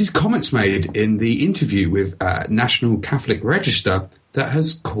 It is his comments made in the interview with National Catholic Register that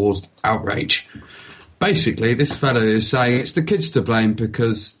has caused outrage. Basically, this fellow is saying it's the kids to blame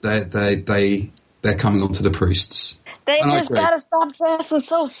because they're coming on to the priests. They And I just agree. gotta stop dressing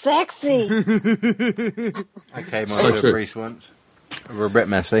so sexy. I came So over to true. a priest once. We're a bit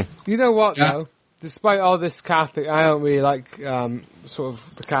messy. You know what, Yeah. though? Despite all this Catholic, I don't really like sort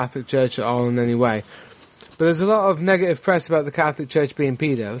of the Catholic Church at all in any way. But there's a lot of negative press about the Catholic Church being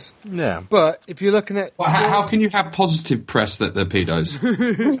pedos. Yeah. But if you're looking at... Well, how can you have positive press that they're pedos?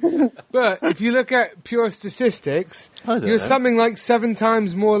 But if you look at pure statistics, I don't you're know. something like 7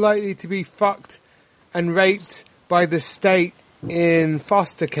 times more likely to be fucked and raped by the state in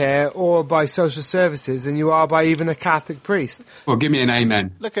foster care or by social services than you are by even a Catholic priest. Well, give me an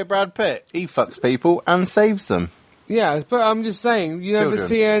amen. Look at Brad Pitt. He fucks people and saves them. Yeah, but I'm just saying, you never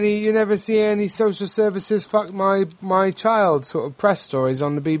see any social services fuck my child sort of press stories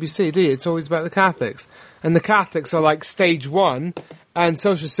on the BBC, do you? It's always about the Catholics. And the Catholics are like stage 1, and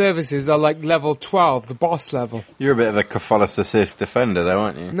social services are like level 12, the boss level. You're a bit of a Catholicist defender, though,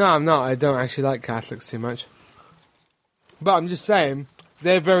 aren't you? No, I'm not. I don't actually like Catholics too much. But I'm just saying,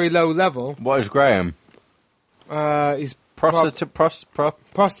 they're very low level. What is Graham? He's Prostitute.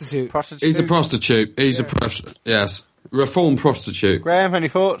 prostitute. Prostitute. He's a prostitute. He's a yes, reformed prostitute. Graham, any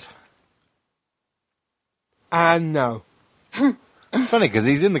thoughts? And no. Funny because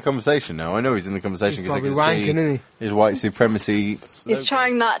he's in the conversation now. I know he's in the conversation He's because I probably can wanking, isn't see his white supremacy. He's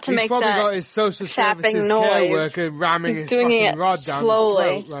trying not to He's make probably that. got his social sapping services care noise. worker ramming He's his doing fucking it rod down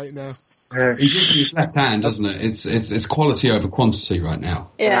slowly. his throat right now. He's using his left hand, doesn't it? It's quality over quantity right now.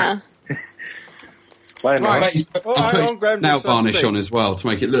 Yeah. Why not? But he's Oh, hang put on, Graham, nail just let varnish speak. on as well to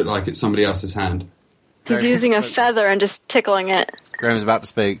make it look like it's somebody else's hand. He's using a feather and just tickling it. Graham's about to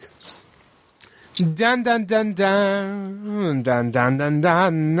speak. Dun dun dun dun dun dun dun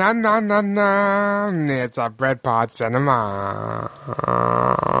dun na na na na. It's a Breadpod Cinema.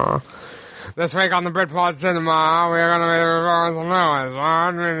 This week on the Breadpod Cinema, we're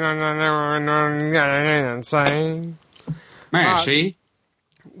gonna insane. Actually,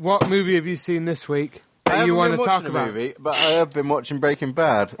 What movie have you seen this week I that haven't you want been to talk watching a about? movie, but I have been watching Breaking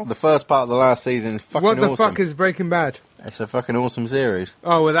Bad. The first part of the last season is fucking What the awesome. fuck is Breaking Bad? It's a fucking awesome series.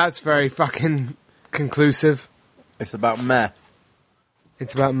 Oh, well, that's very fucking conclusive. It's about meth,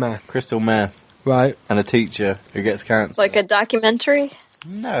 It's about meth, crystal meth, right? and a teacher who gets cancer. Like a documentary.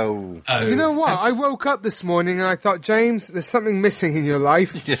 No. You know what? I woke up this morning and I thought, James, there's something missing in your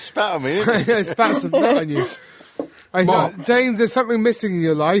life. You just spat on me, didn't you? I spat some nut on you. I thought, James, there's something missing in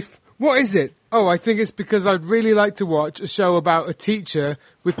your life. What is it? Oh, I think it's because I'd really like to watch a show about a teacher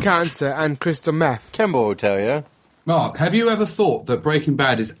with cancer and crystal meth. Kemba will tell you. Mark, have you ever thought that Breaking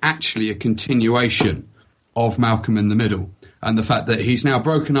Bad is actually a continuation of Malcolm in the Middle? And the fact that he's now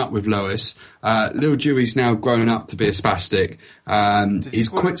broken up with Lois, little Dewey's now grown up to be a spastic, he's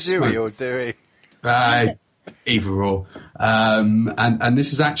quit Dewey smoking. or Dewey. Either or. And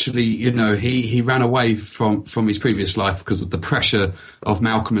this is actually, you know, he ran away from his previous life because of the pressure of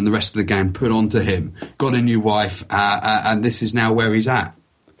Malcolm and the rest of the gang put onto him, got a new wife, and this is now where he's at.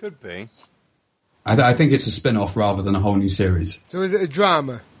 Could be. I think it's a spin-off rather than a whole new series. So is it a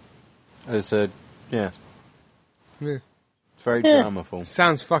drama? It's a, yeah. Yeah. It's very dramaful.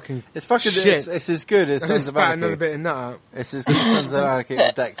 Sounds fucking It's fucking, shit. it's as good as I Sons just of spat another Anarchy. bit of nut out. It's as good as Sons of Anarchy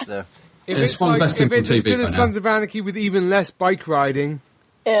with Dexter. If It's one of the best things if it's on as TV good as right now. Sons of Anarchy with even less bike riding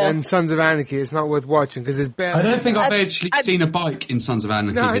Yeah. than Sons of Anarchy, it's not worth watching because it's barely... I don't think I've actually I- seen a bike in Sons of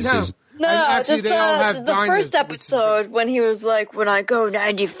Anarchy No, this no. season. No, And actually just they all have the diners, first which is- episode when he was like, "When I go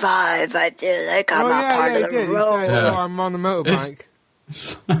 95, I feel like I'm Oh, not part yeah, of he the did. He road." said, Yeah. oh, I'm on the motorbike.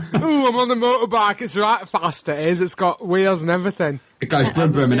 Ooh, I'm on the motorbike. It's right fast, it is. It's got wheels and everything. It goes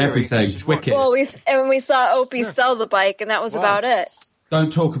boom boom and series, everything. you should It's wicked. Well, we saw Opie sell the bike, and that was about it.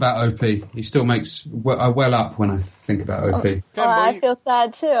 Don't talk about OP. He still makes well up when I think about OP. Well, I feel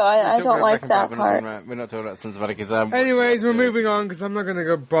sad too. I don't like that part. We're not talking about Sons of Anarchy. Anyways, we're moving on because I'm not going to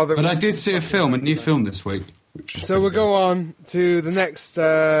go bother. But I did see a new film this week. So we'll go on to the next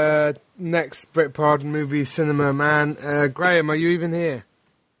Britpod movie, Cinema Man. Graham, are you even here?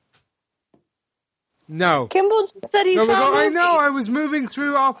 No. Kimball just said he No, saw I it. know, I was moving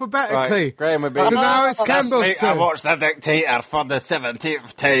through alphabetically. Right, Graham would be. So now it's This Campbell's I turn. watched The Dictator for the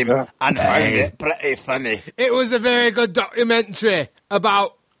 17th time and found it pretty funny. It was a very good documentary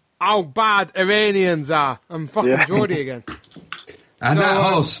about how bad Iranians are. I'm fucking Yeah. Geordie again. And So, that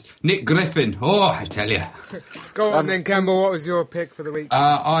host, Nick Griffin. Oh, I tell you. Go on then, Campbell. What was your pick for the week?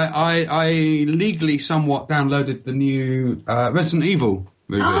 I legally somewhat downloaded the new Resident Evil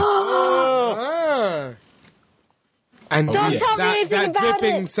movie. Ah. And Don't tell me anything that about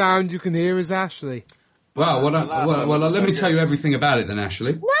dripping it. sound you can hear is Ashley. Well, let me tell you everything about it then,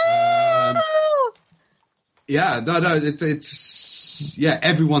 Ashley. No! Yeah, no, it's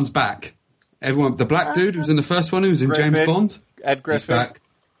everyone's back. Everyone, the black dude who was in the first one, who was in Griffin. James Bond, Ed he's Griffin. back.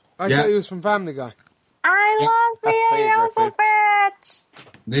 I Yeah. thought he was from Family Guy. I love that's being Peter Uncle Bert.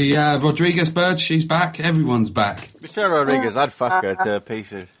 The Rodriguez bird, she's back. Everyone's back. Michelle Rodriguez, I'd fuck her to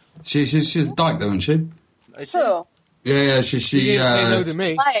pieces. She's a dyke though, isn't she? Is she? Who? Yeah, She didn't say no to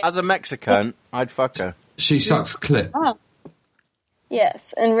me. As a Mexican, I'd fuck her. she sucks clit.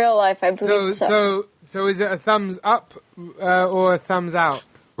 Yes, in real life, I believe so. So is it a thumbs up or a thumbs out?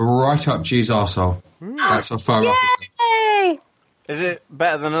 Right up G's arsehole. That's how far up. Yay! Is it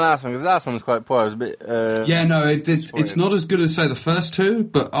better than the last one? Because the last one was quite poor. It was a bit. Yeah, no, it's not as good as say the first two,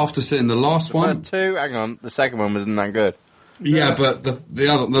 but after seeing the last The one, first two, hang on, the second one wasn't that good. yeah, but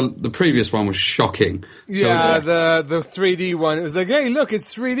the previous one was shocking. Yeah, So the 3D one. It was like, hey, look,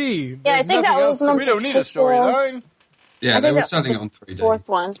 it's 3D. Yeah, I There's think that nothing was else. number We don't need a 4. storyline. yeah, I they think were that selling was it on 3D. Fourth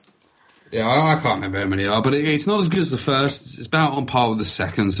one. Yeah, I can't remember how many there are, but it's not as good as the first. It's about on par with the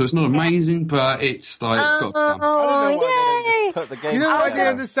second, so it's not amazing, but it's like it's got. I don't know why they don't Yay! just put the game You know what I together. didn't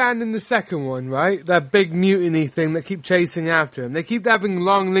understand in the second one, right? That big mutiny thing that keep chasing after him. They keep having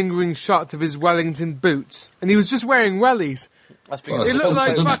long, lingering shots of his Wellington boots, and he was just wearing wellies. That's Well, It because looked like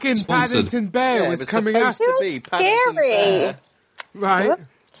Sponsored, fucking sponsored. Paddington Bear Yeah, was it was coming supposed after. to It be was Paddington scary. Bear. Right,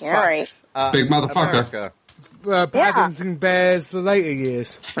 Scary. Big motherfucker. America. Paddington Bear's the later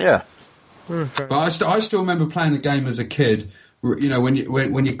years. Yeah. But I still remember playing the game as a kid. You know, when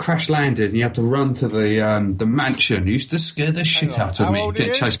you crash landed and you had to run to the mansion, it used to scare the shit out of How me. old are Get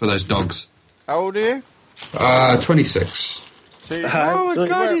you? chased by those dogs. How old are you? 26. So you Oh my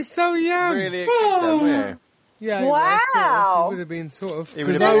god, were he's so young. really a kid then, were you? Yeah, he was, sort of. Wow. He would have been sort of. He would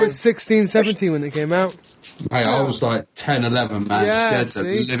Because have I been. was 16, 17 when it came out. Hey, I was like 10, 11, man. Yeah, Scared see?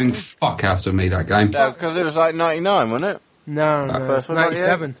 the living fuck out of me, that game. Yeah, because it was like 99, wasn't it? No, That no, first it's one, not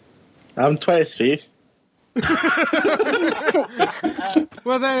 97. I'm 23.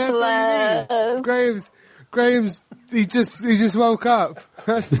 Well, that's all you need. Bless. Graham's, he just woke up.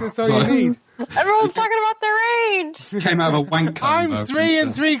 That's all you Right. need. Everyone's talking about their age. Came out of a wank coma. I'm 3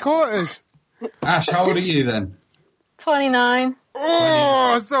 3/4. Ash, how old are you then? 29.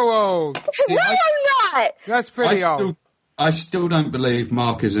 Oh, so old. No, I'm not. That's pretty old. I still don't believe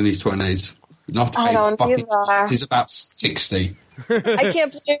Mark is in his 20s. Not I a don't fucking. either. He's about 60. I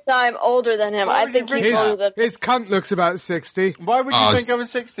can't believe that I'm older than him. I think he's older than His cunt looks about 60. Why would you Oh, think I was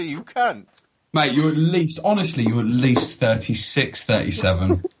 60? You can't. Mate, you're at least 36,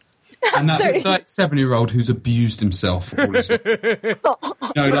 37. And that's a 37-year-old who's abused himself all his life.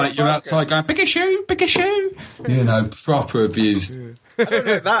 You know, like you're outside going, pick a shoe. You know, proper abused. I don't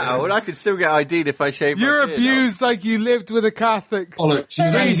look that old. I could still get ID'd if I shave my You're beard abused like you lived with a Catholic Bollocks. You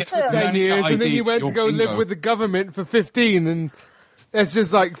only priest get- for you 10 only get years, and then ID you went for to go your live bingo. with the government for 15, and that's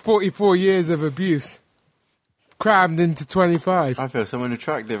just like 44 years of abuse crammed into 25. I feel someone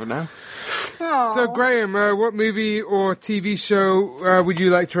attractive now. Aw. So, Graham, what movie or TV show would you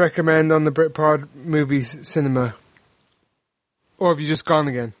like to recommend on the Britpod Movies Cinema? Or have you just gone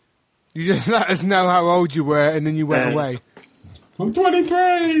again? You just let us know how old you were, and then you went away. I'm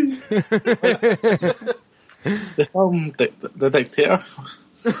 23! The film, the Dictator.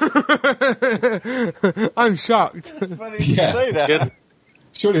 I'm shocked. Yeah. Say that. Good.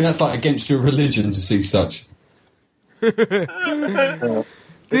 Surely that's like against your religion to see such.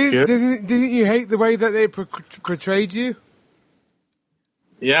 Didn't you hate the way that they portrayed you?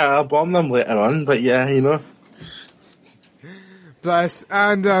 Yeah, I'll bomb them later on, but yeah, you know. Bless.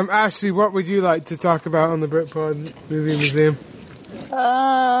 And Ashley, what would you like to talk about on the Britpod Movie Museum?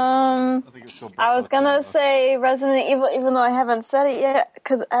 I was gonna say Resident Evil, even though I haven't said it yet,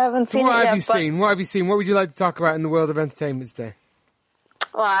 because I haven't So seen what it yet. have you seen? What have you seen? What would you like to talk about in the world of entertainment today?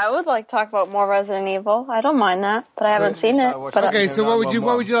 Well, I would like to talk about more Resident Evil. I don't mind that, but I haven't seen it. But Okay, so what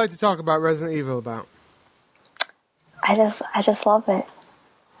would you like to talk about Resident Evil about? I just love it.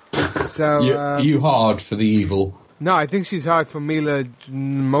 So You hard for the evil. No, I think she's hired from Mila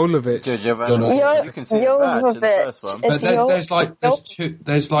Jovovich. You can see the badge in the first one. But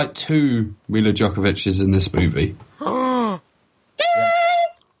there's like two Mila Djokovic's in this movie.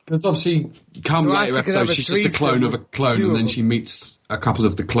 Because obviously, come So later Ashley could have episodes, a she's just a threesome clone of a with clone, two and of then them. she meets a couple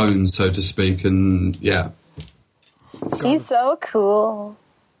of the clones, so to speak, and yeah. She's so cool.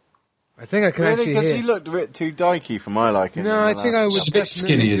 I think I can Really? actually Because hear. he looked a bit too dykey for my liking. No, I think I would She's a bit definitely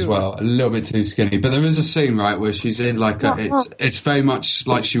skinny as do well, a little bit too skinny. But there is a scene, right, where she's in like it's very much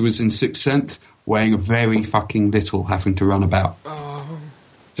like she was in Sixth Sense, wearing a very fucking little, having to run about.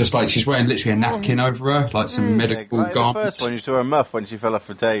 Just like she's wearing literally a napkin over her, like some medical Like the garment. first one, you saw her muff when she fell off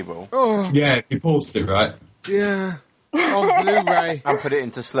the table. Oh, Yeah, he paused it, right? yeah. On Blu-ray. And put it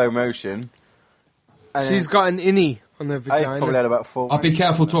into slow motion. And She's got an innie on her I probably vagina. had about 4. I'll be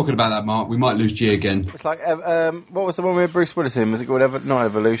careful talking about that, Mark. We might lose G again. It's like, what was the one with Bruce Willis in? Was it called not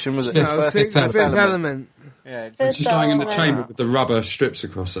Evolution? Was it? Fifth- No, Fifth Fifth Element. Element. Yeah, Fifth She's lying in the Element. chamber with the rubber strips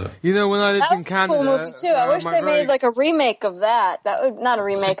across her. You know, when I lived That in was a Canada, cool movie too. I wish my they very- made like a remake of that. That would not a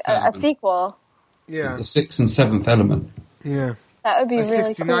remake, Sixth a Element. sequel. Yeah, The sixth and seventh element. yeah. That would be A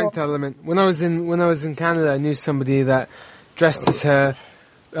really 69th cool. Element. When I was in Canada, I knew somebody that dressed as her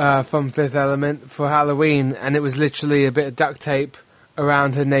from Fifth Element for Halloween, and it was literally a bit of duct tape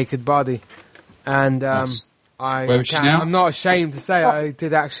around her naked body. And Where is she now? I'm not ashamed to say I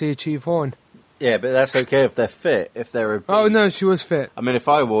did actually achieve horn. yeah, but that's okay if they're fit. If they're obese. Oh no, she was fit. I mean, if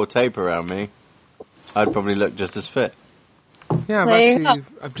I wore tape around me, I'd probably look just as fit. Yeah, There you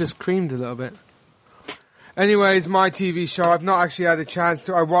I've just creamed a little bit. Anyways, my TV show, I've not actually had a chance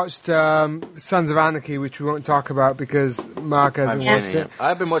to. I watched Sons of Anarchy, which we won't talk about because Mark hasn't I've watched seen it.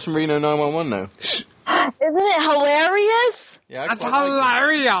 I've been watching Reno 911 though. Isn't it hilarious? Yeah, That's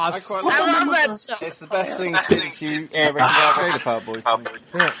hilarious! I quite like I love that show. It's the best thing since you recognized Trailer Park Boys.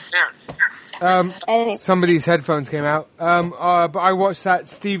 Any- Somebody's headphones came out. But I watched that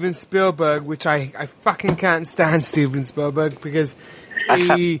Steven Spielberg, which I fucking can't stand Steven Spielberg because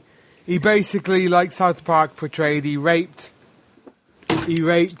he basically, like South Park portrayed, he raped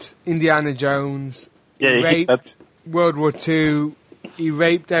Indiana Jones, Yeah, he he- raped that's- World War II, he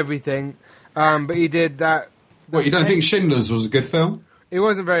raped everything. But he did that. What, you don't think Schindler's was a good film? It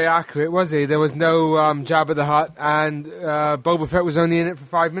wasn't very accurate, was he? There was no Jabba the Hutt, and Boba Fett was only in it for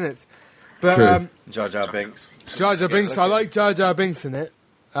 5 minutes. But True. Jar Jar Binks. Jar Jar Binks, I like Jar Jar Binks in it.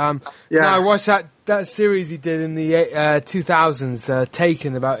 Yeah. No, I watched that series he did in the 2000s,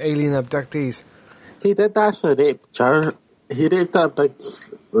 Taken, about alien abductees. He did actually rape he raped that big,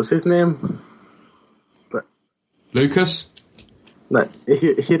 what's his name? Lucas? No,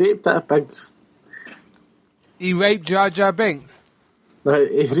 he raped that big, He raped Jar Jar Binks. no,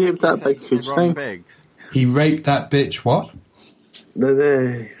 he raped that big huge Ron thing. Biggs. He raped that bitch, what?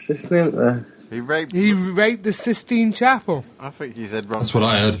 What's his name? He raped. He raped the Sistine Chapel. I think he said Ron. That's what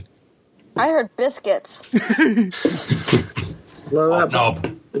I heard. I heard biscuits. No, that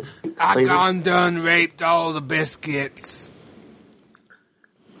Knob. I gone done raped all the biscuits.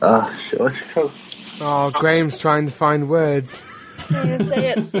 shit, what's it called? Oh, Graham's trying to find words. Can you say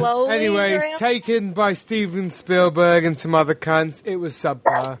it slowly? Anyways, Graham? Taken by Steven Spielberg and some other cunts. It was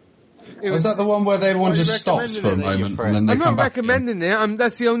subpar. It Was that the one where everyone Why are you just stops for a recommending it, moment your and then they I'm come not back? again? recommending it.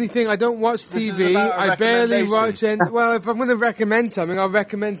 That's the only thing. I don't watch This is TV. about a I barely recommendation. watch any. Well, if I'm going to recommend something, I'll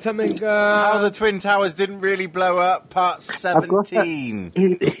recommend something. How the Twin Towers didn't really blow up, part 17.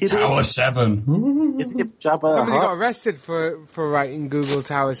 He Tower 7. raped Jabba the Somebody got Hutt. arrested for writing Google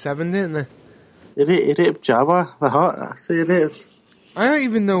Tower 7, didn't they? He raped Jabba the Hutt. Actually, he raped I don't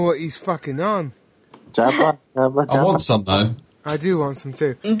even know what he's fucking on. Jabba. I want some though. I do want some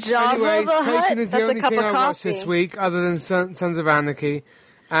too. Jabba Anyways, the Hutt? Taken is the That's a only cup thing of I watched coffee. this week, other than Sons of Anarchy,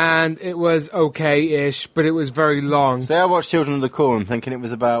 and it was okay-ish, but it was very long. So I watched Children of the Corn thinking it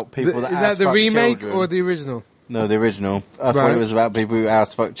was about people Is that that ass the fuck remake children. or the original? No, the original. I thought Right. it was about people who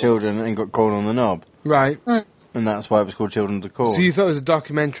ass fuck children and got corn on the knob. Right. And that's why it was called Children of the Corn. So you thought it was a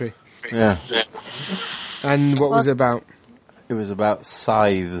documentary, Yeah. and what was it about? It was about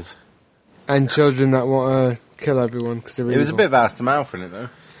scythes. And children that want to kill everyone because they're It was a evil. bit of ass to mouth in it, though.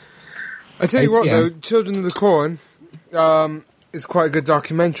 I tell you what, Yeah. though, Children of the Corn is quite a good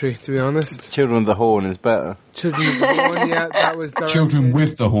documentary, to be honest. Children of the Horn is better. Children of the Corn, yeah, that was directed. Children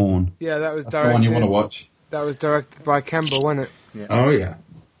with the Horn. Yeah, that was That's the directed. one you want to watch. That was directed by Kemble, wasn't it? Oh yeah.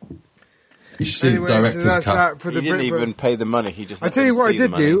 You should see Anyway, the director's so that's cut. that for He the didn't Brit- even pay the money. He just. I let tell you them what I see the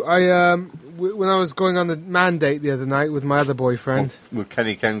did money. do. When I was going on the mandate the other night with my other boyfriend, With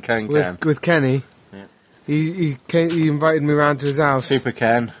Kenny Can. with Kenny, He invited me round to his house. Super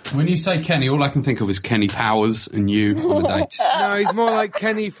Ken. When you say Kenny, all I can think of is Kenny Powers and you on a date. No, he's more like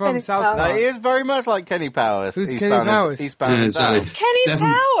Kenny from South Powers. No, Park. he is very much like Kenny Powers. Who's Kenny Powers? He's bound exactly. Kenny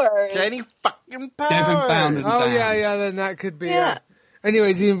Devon- Powers. Kenny fucking Powers. Devon Bound and Oh, down. yeah, then that could be... Yeah.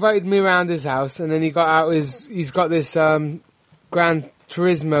 Anyways, he invited me around his house, and then he got out he's got this Gran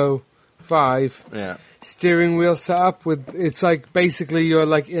Turismo 5 Yeah. steering wheel set up with... It's like, basically, you're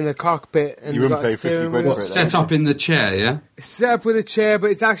like in a cockpit, and You you've wouldn't got a pay 50 steering quid wheel. for it. Set up in the chair, yeah? It's set up with a chair, but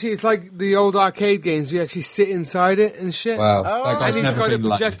it's like the old arcade games. You actually sit inside it and shit. Wow. Oh, that guy's And he's never got it been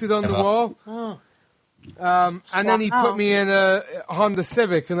late, projected on the ever. wall. And then he put me in a Honda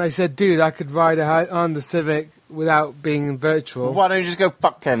Civic, and I said, dude, I could ride a Honda Civic without being virtual. Why don't you just go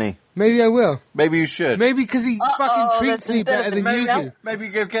fuck Kenny? Maybe I will. Maybe you should. Maybe because he fucking treats that's me a bit of better a than you maybe. do. Maybe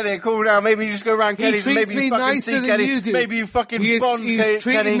you give Kenny a call now. Maybe you just go around He Kenny's and treats maybe me you fucking nicer see than Kenny. you do. Maybe you fucking He's bond treated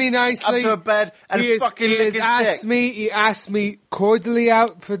Kenny me nicely. up to a bed and fucking lick his dick. He asked me cordially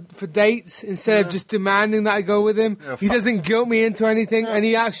out for dates instead of just demanding that I go with him. He doesn't guilt me into anything, and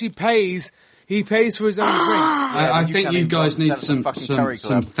he actually pays. He pays for his own drinks. I you think can't you even guys go need to the some fucking curry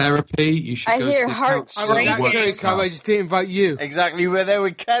some club. therapy. You should I go hear to the hearts counsellor. I was at breaking. Curry Club, I just didn't invite you. Exactly, we're there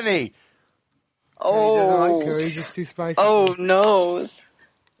with Kenny. He doesn't like Oh. curry, he's just too spicy. Oh, noes.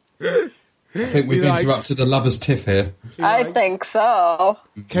 I think we've He likes- interrupted a lover's tiff here. I think so.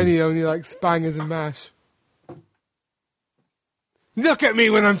 Kenny only likes bangers and mash. Look at me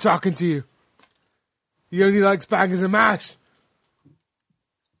when I'm talking to you. He only likes bangers and mash.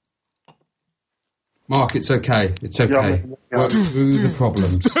 Mark, it's okay. It's okay. Work through the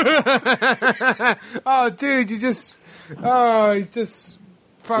problems. Oh, dude, he's just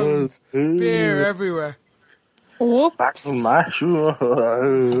found beer everywhere. Whoops. Back from my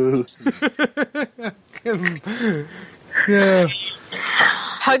shoe. Yeah,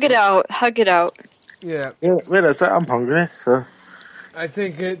 Hug it out. Hug it out. yeah. Where is it? I'm hungry. So. I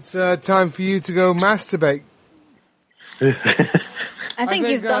think it's time for you to go masturbate. I think think,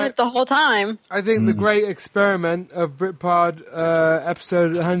 he's done it the whole time. I think the great experiment of Britpod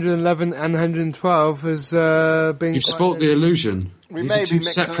episode 111 and 112 has been... You've quite spoilt the illusion. We These may are be two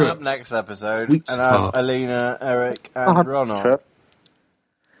mixing separate. up next episode Weeks and have apart. Alina, Eric, and Ron on.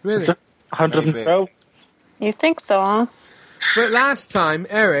 Really? 112. You think so, huh? But last time,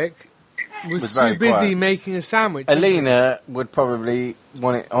 Eric was Was too very busy quiet. making a sandwich. Alina would probably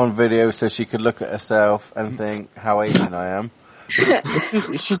want it on video so she could look at herself and think how Asian I am.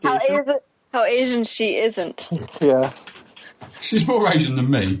 She's How Asian. How Asian she isn't. Yeah. She's more Asian than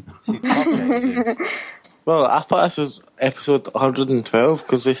me. She's cock Asian. Well, I thought this was episode 112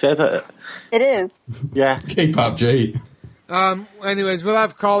 because they said it. It is. Yeah. Keep up, G. Anyways, we'll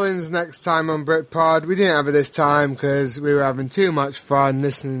have Collins next time on Britpod. We didn't have it this time because we were having too much fun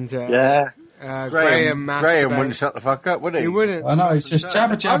listening to Yeah. Graham Graham wouldn't masturbate. shut the fuck up, would he? He wouldn't. I know, it's just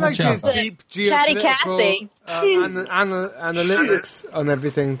jabber, I jabber, like his jabber. deep Chatty geopolitical Cathy. analytics on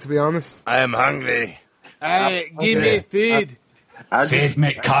everything, to be honest. I am hungry. Hey, give me feed. Feed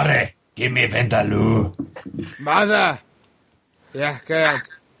me curry. Give me vindaloo. Mother. Yeah, Graham.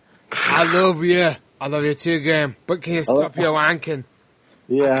 I love you. I love you too, Graham. But can you stop your wanking?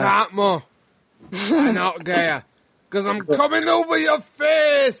 Yeah. Can't more. Why not, Gaia? Because I'm coming over your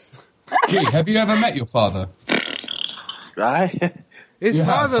face. G, have you ever met your father? Aye. His Yeah.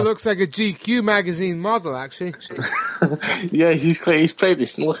 father looks like a GQ magazine model, actually. Yeah, he's pretty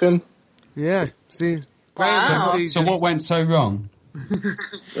decent looking. Yeah, see? Graham's Wow. actually So just- what went so wrong?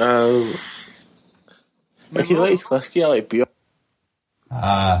 He likes whiskey, I like beer.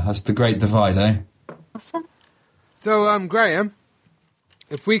 Ah, that's the great divide, eh? So, Graham,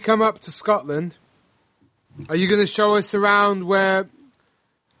 if we come up to Scotland, are you going to show us around where,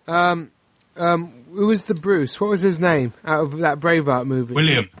 who was the Bruce? What was his name out of that Braveheart movie?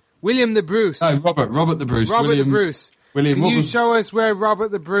 William the Bruce. No, Robert the Bruce. Robert William, the Bruce. William, Can what you was... show us where Robert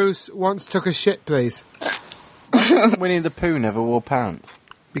the Bruce once took a shit, please? Winnie the Pooh never wore pants.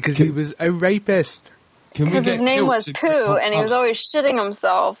 Because he was a rapist. Can we Because get his name Kilt was to- Pooh, and he was always shitting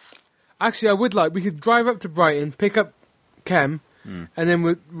himself. Actually, I would like, we could drive up to Brighton, pick up Kem, and then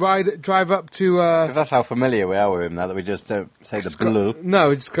we'd drive up to, Because that's how familiar we are with him now that we just don't say the blue. no,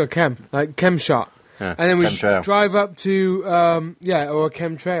 we just got Kem, like Kem shot. Yeah, And then we chemtrail. drive up to, or a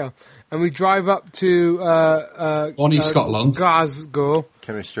chemtrail. And we drive up to, Bonnie, Scotland. Glasgow,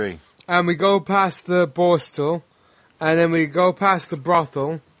 Chemistry. and we go past the Borstal, and then we go past the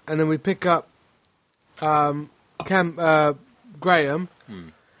brothel, and then we pick up, Graham,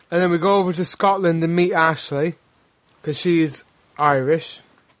 and then we go over to Scotland and meet Ashley, because she's Irish.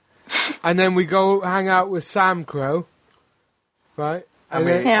 And then we go hang out with Sam Crow, right? And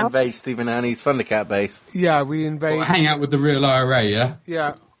we Yeah. invade Stephen Annie's Thundercat base. Yeah, we invade. Well, hang out with the real IRA, yeah?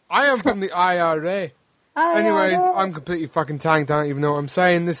 Yeah, I am from the IRA. Anyways, I'm completely fucking tanked. I don't even know what I'm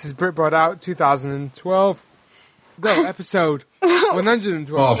saying. This is Britpod Out 2012. No, episode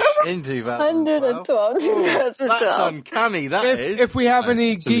 112. Oh, In 2012. 112. That's uncanny, that is. If we have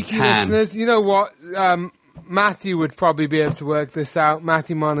any It's in the geeky can. listeners, you know what? Matthew would probably be able to work this out.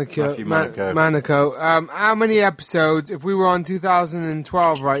 Matthew Monaco. Monaco. How many episodes, if we were on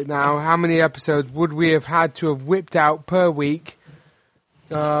 2012 right now, how many episodes would we have had to have whipped out per week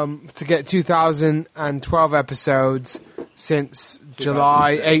to get 2012 episodes since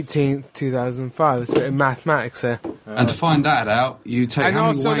July 18th, 2005? It's a bit of mathematics there. and to find that out, you take And how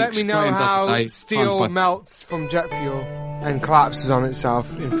many also let wanks me know Graham does a how day steel times by- melts from jet fuel and collapses on itself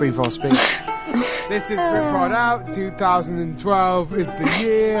in free fall speed. This is Britpod Out 2012 is the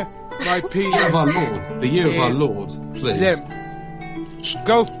year my penis Year of our Lord. The year of our is Lord, please. limp.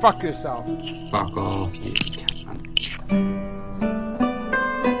 Go fuck yourself. Fuck off, you cat.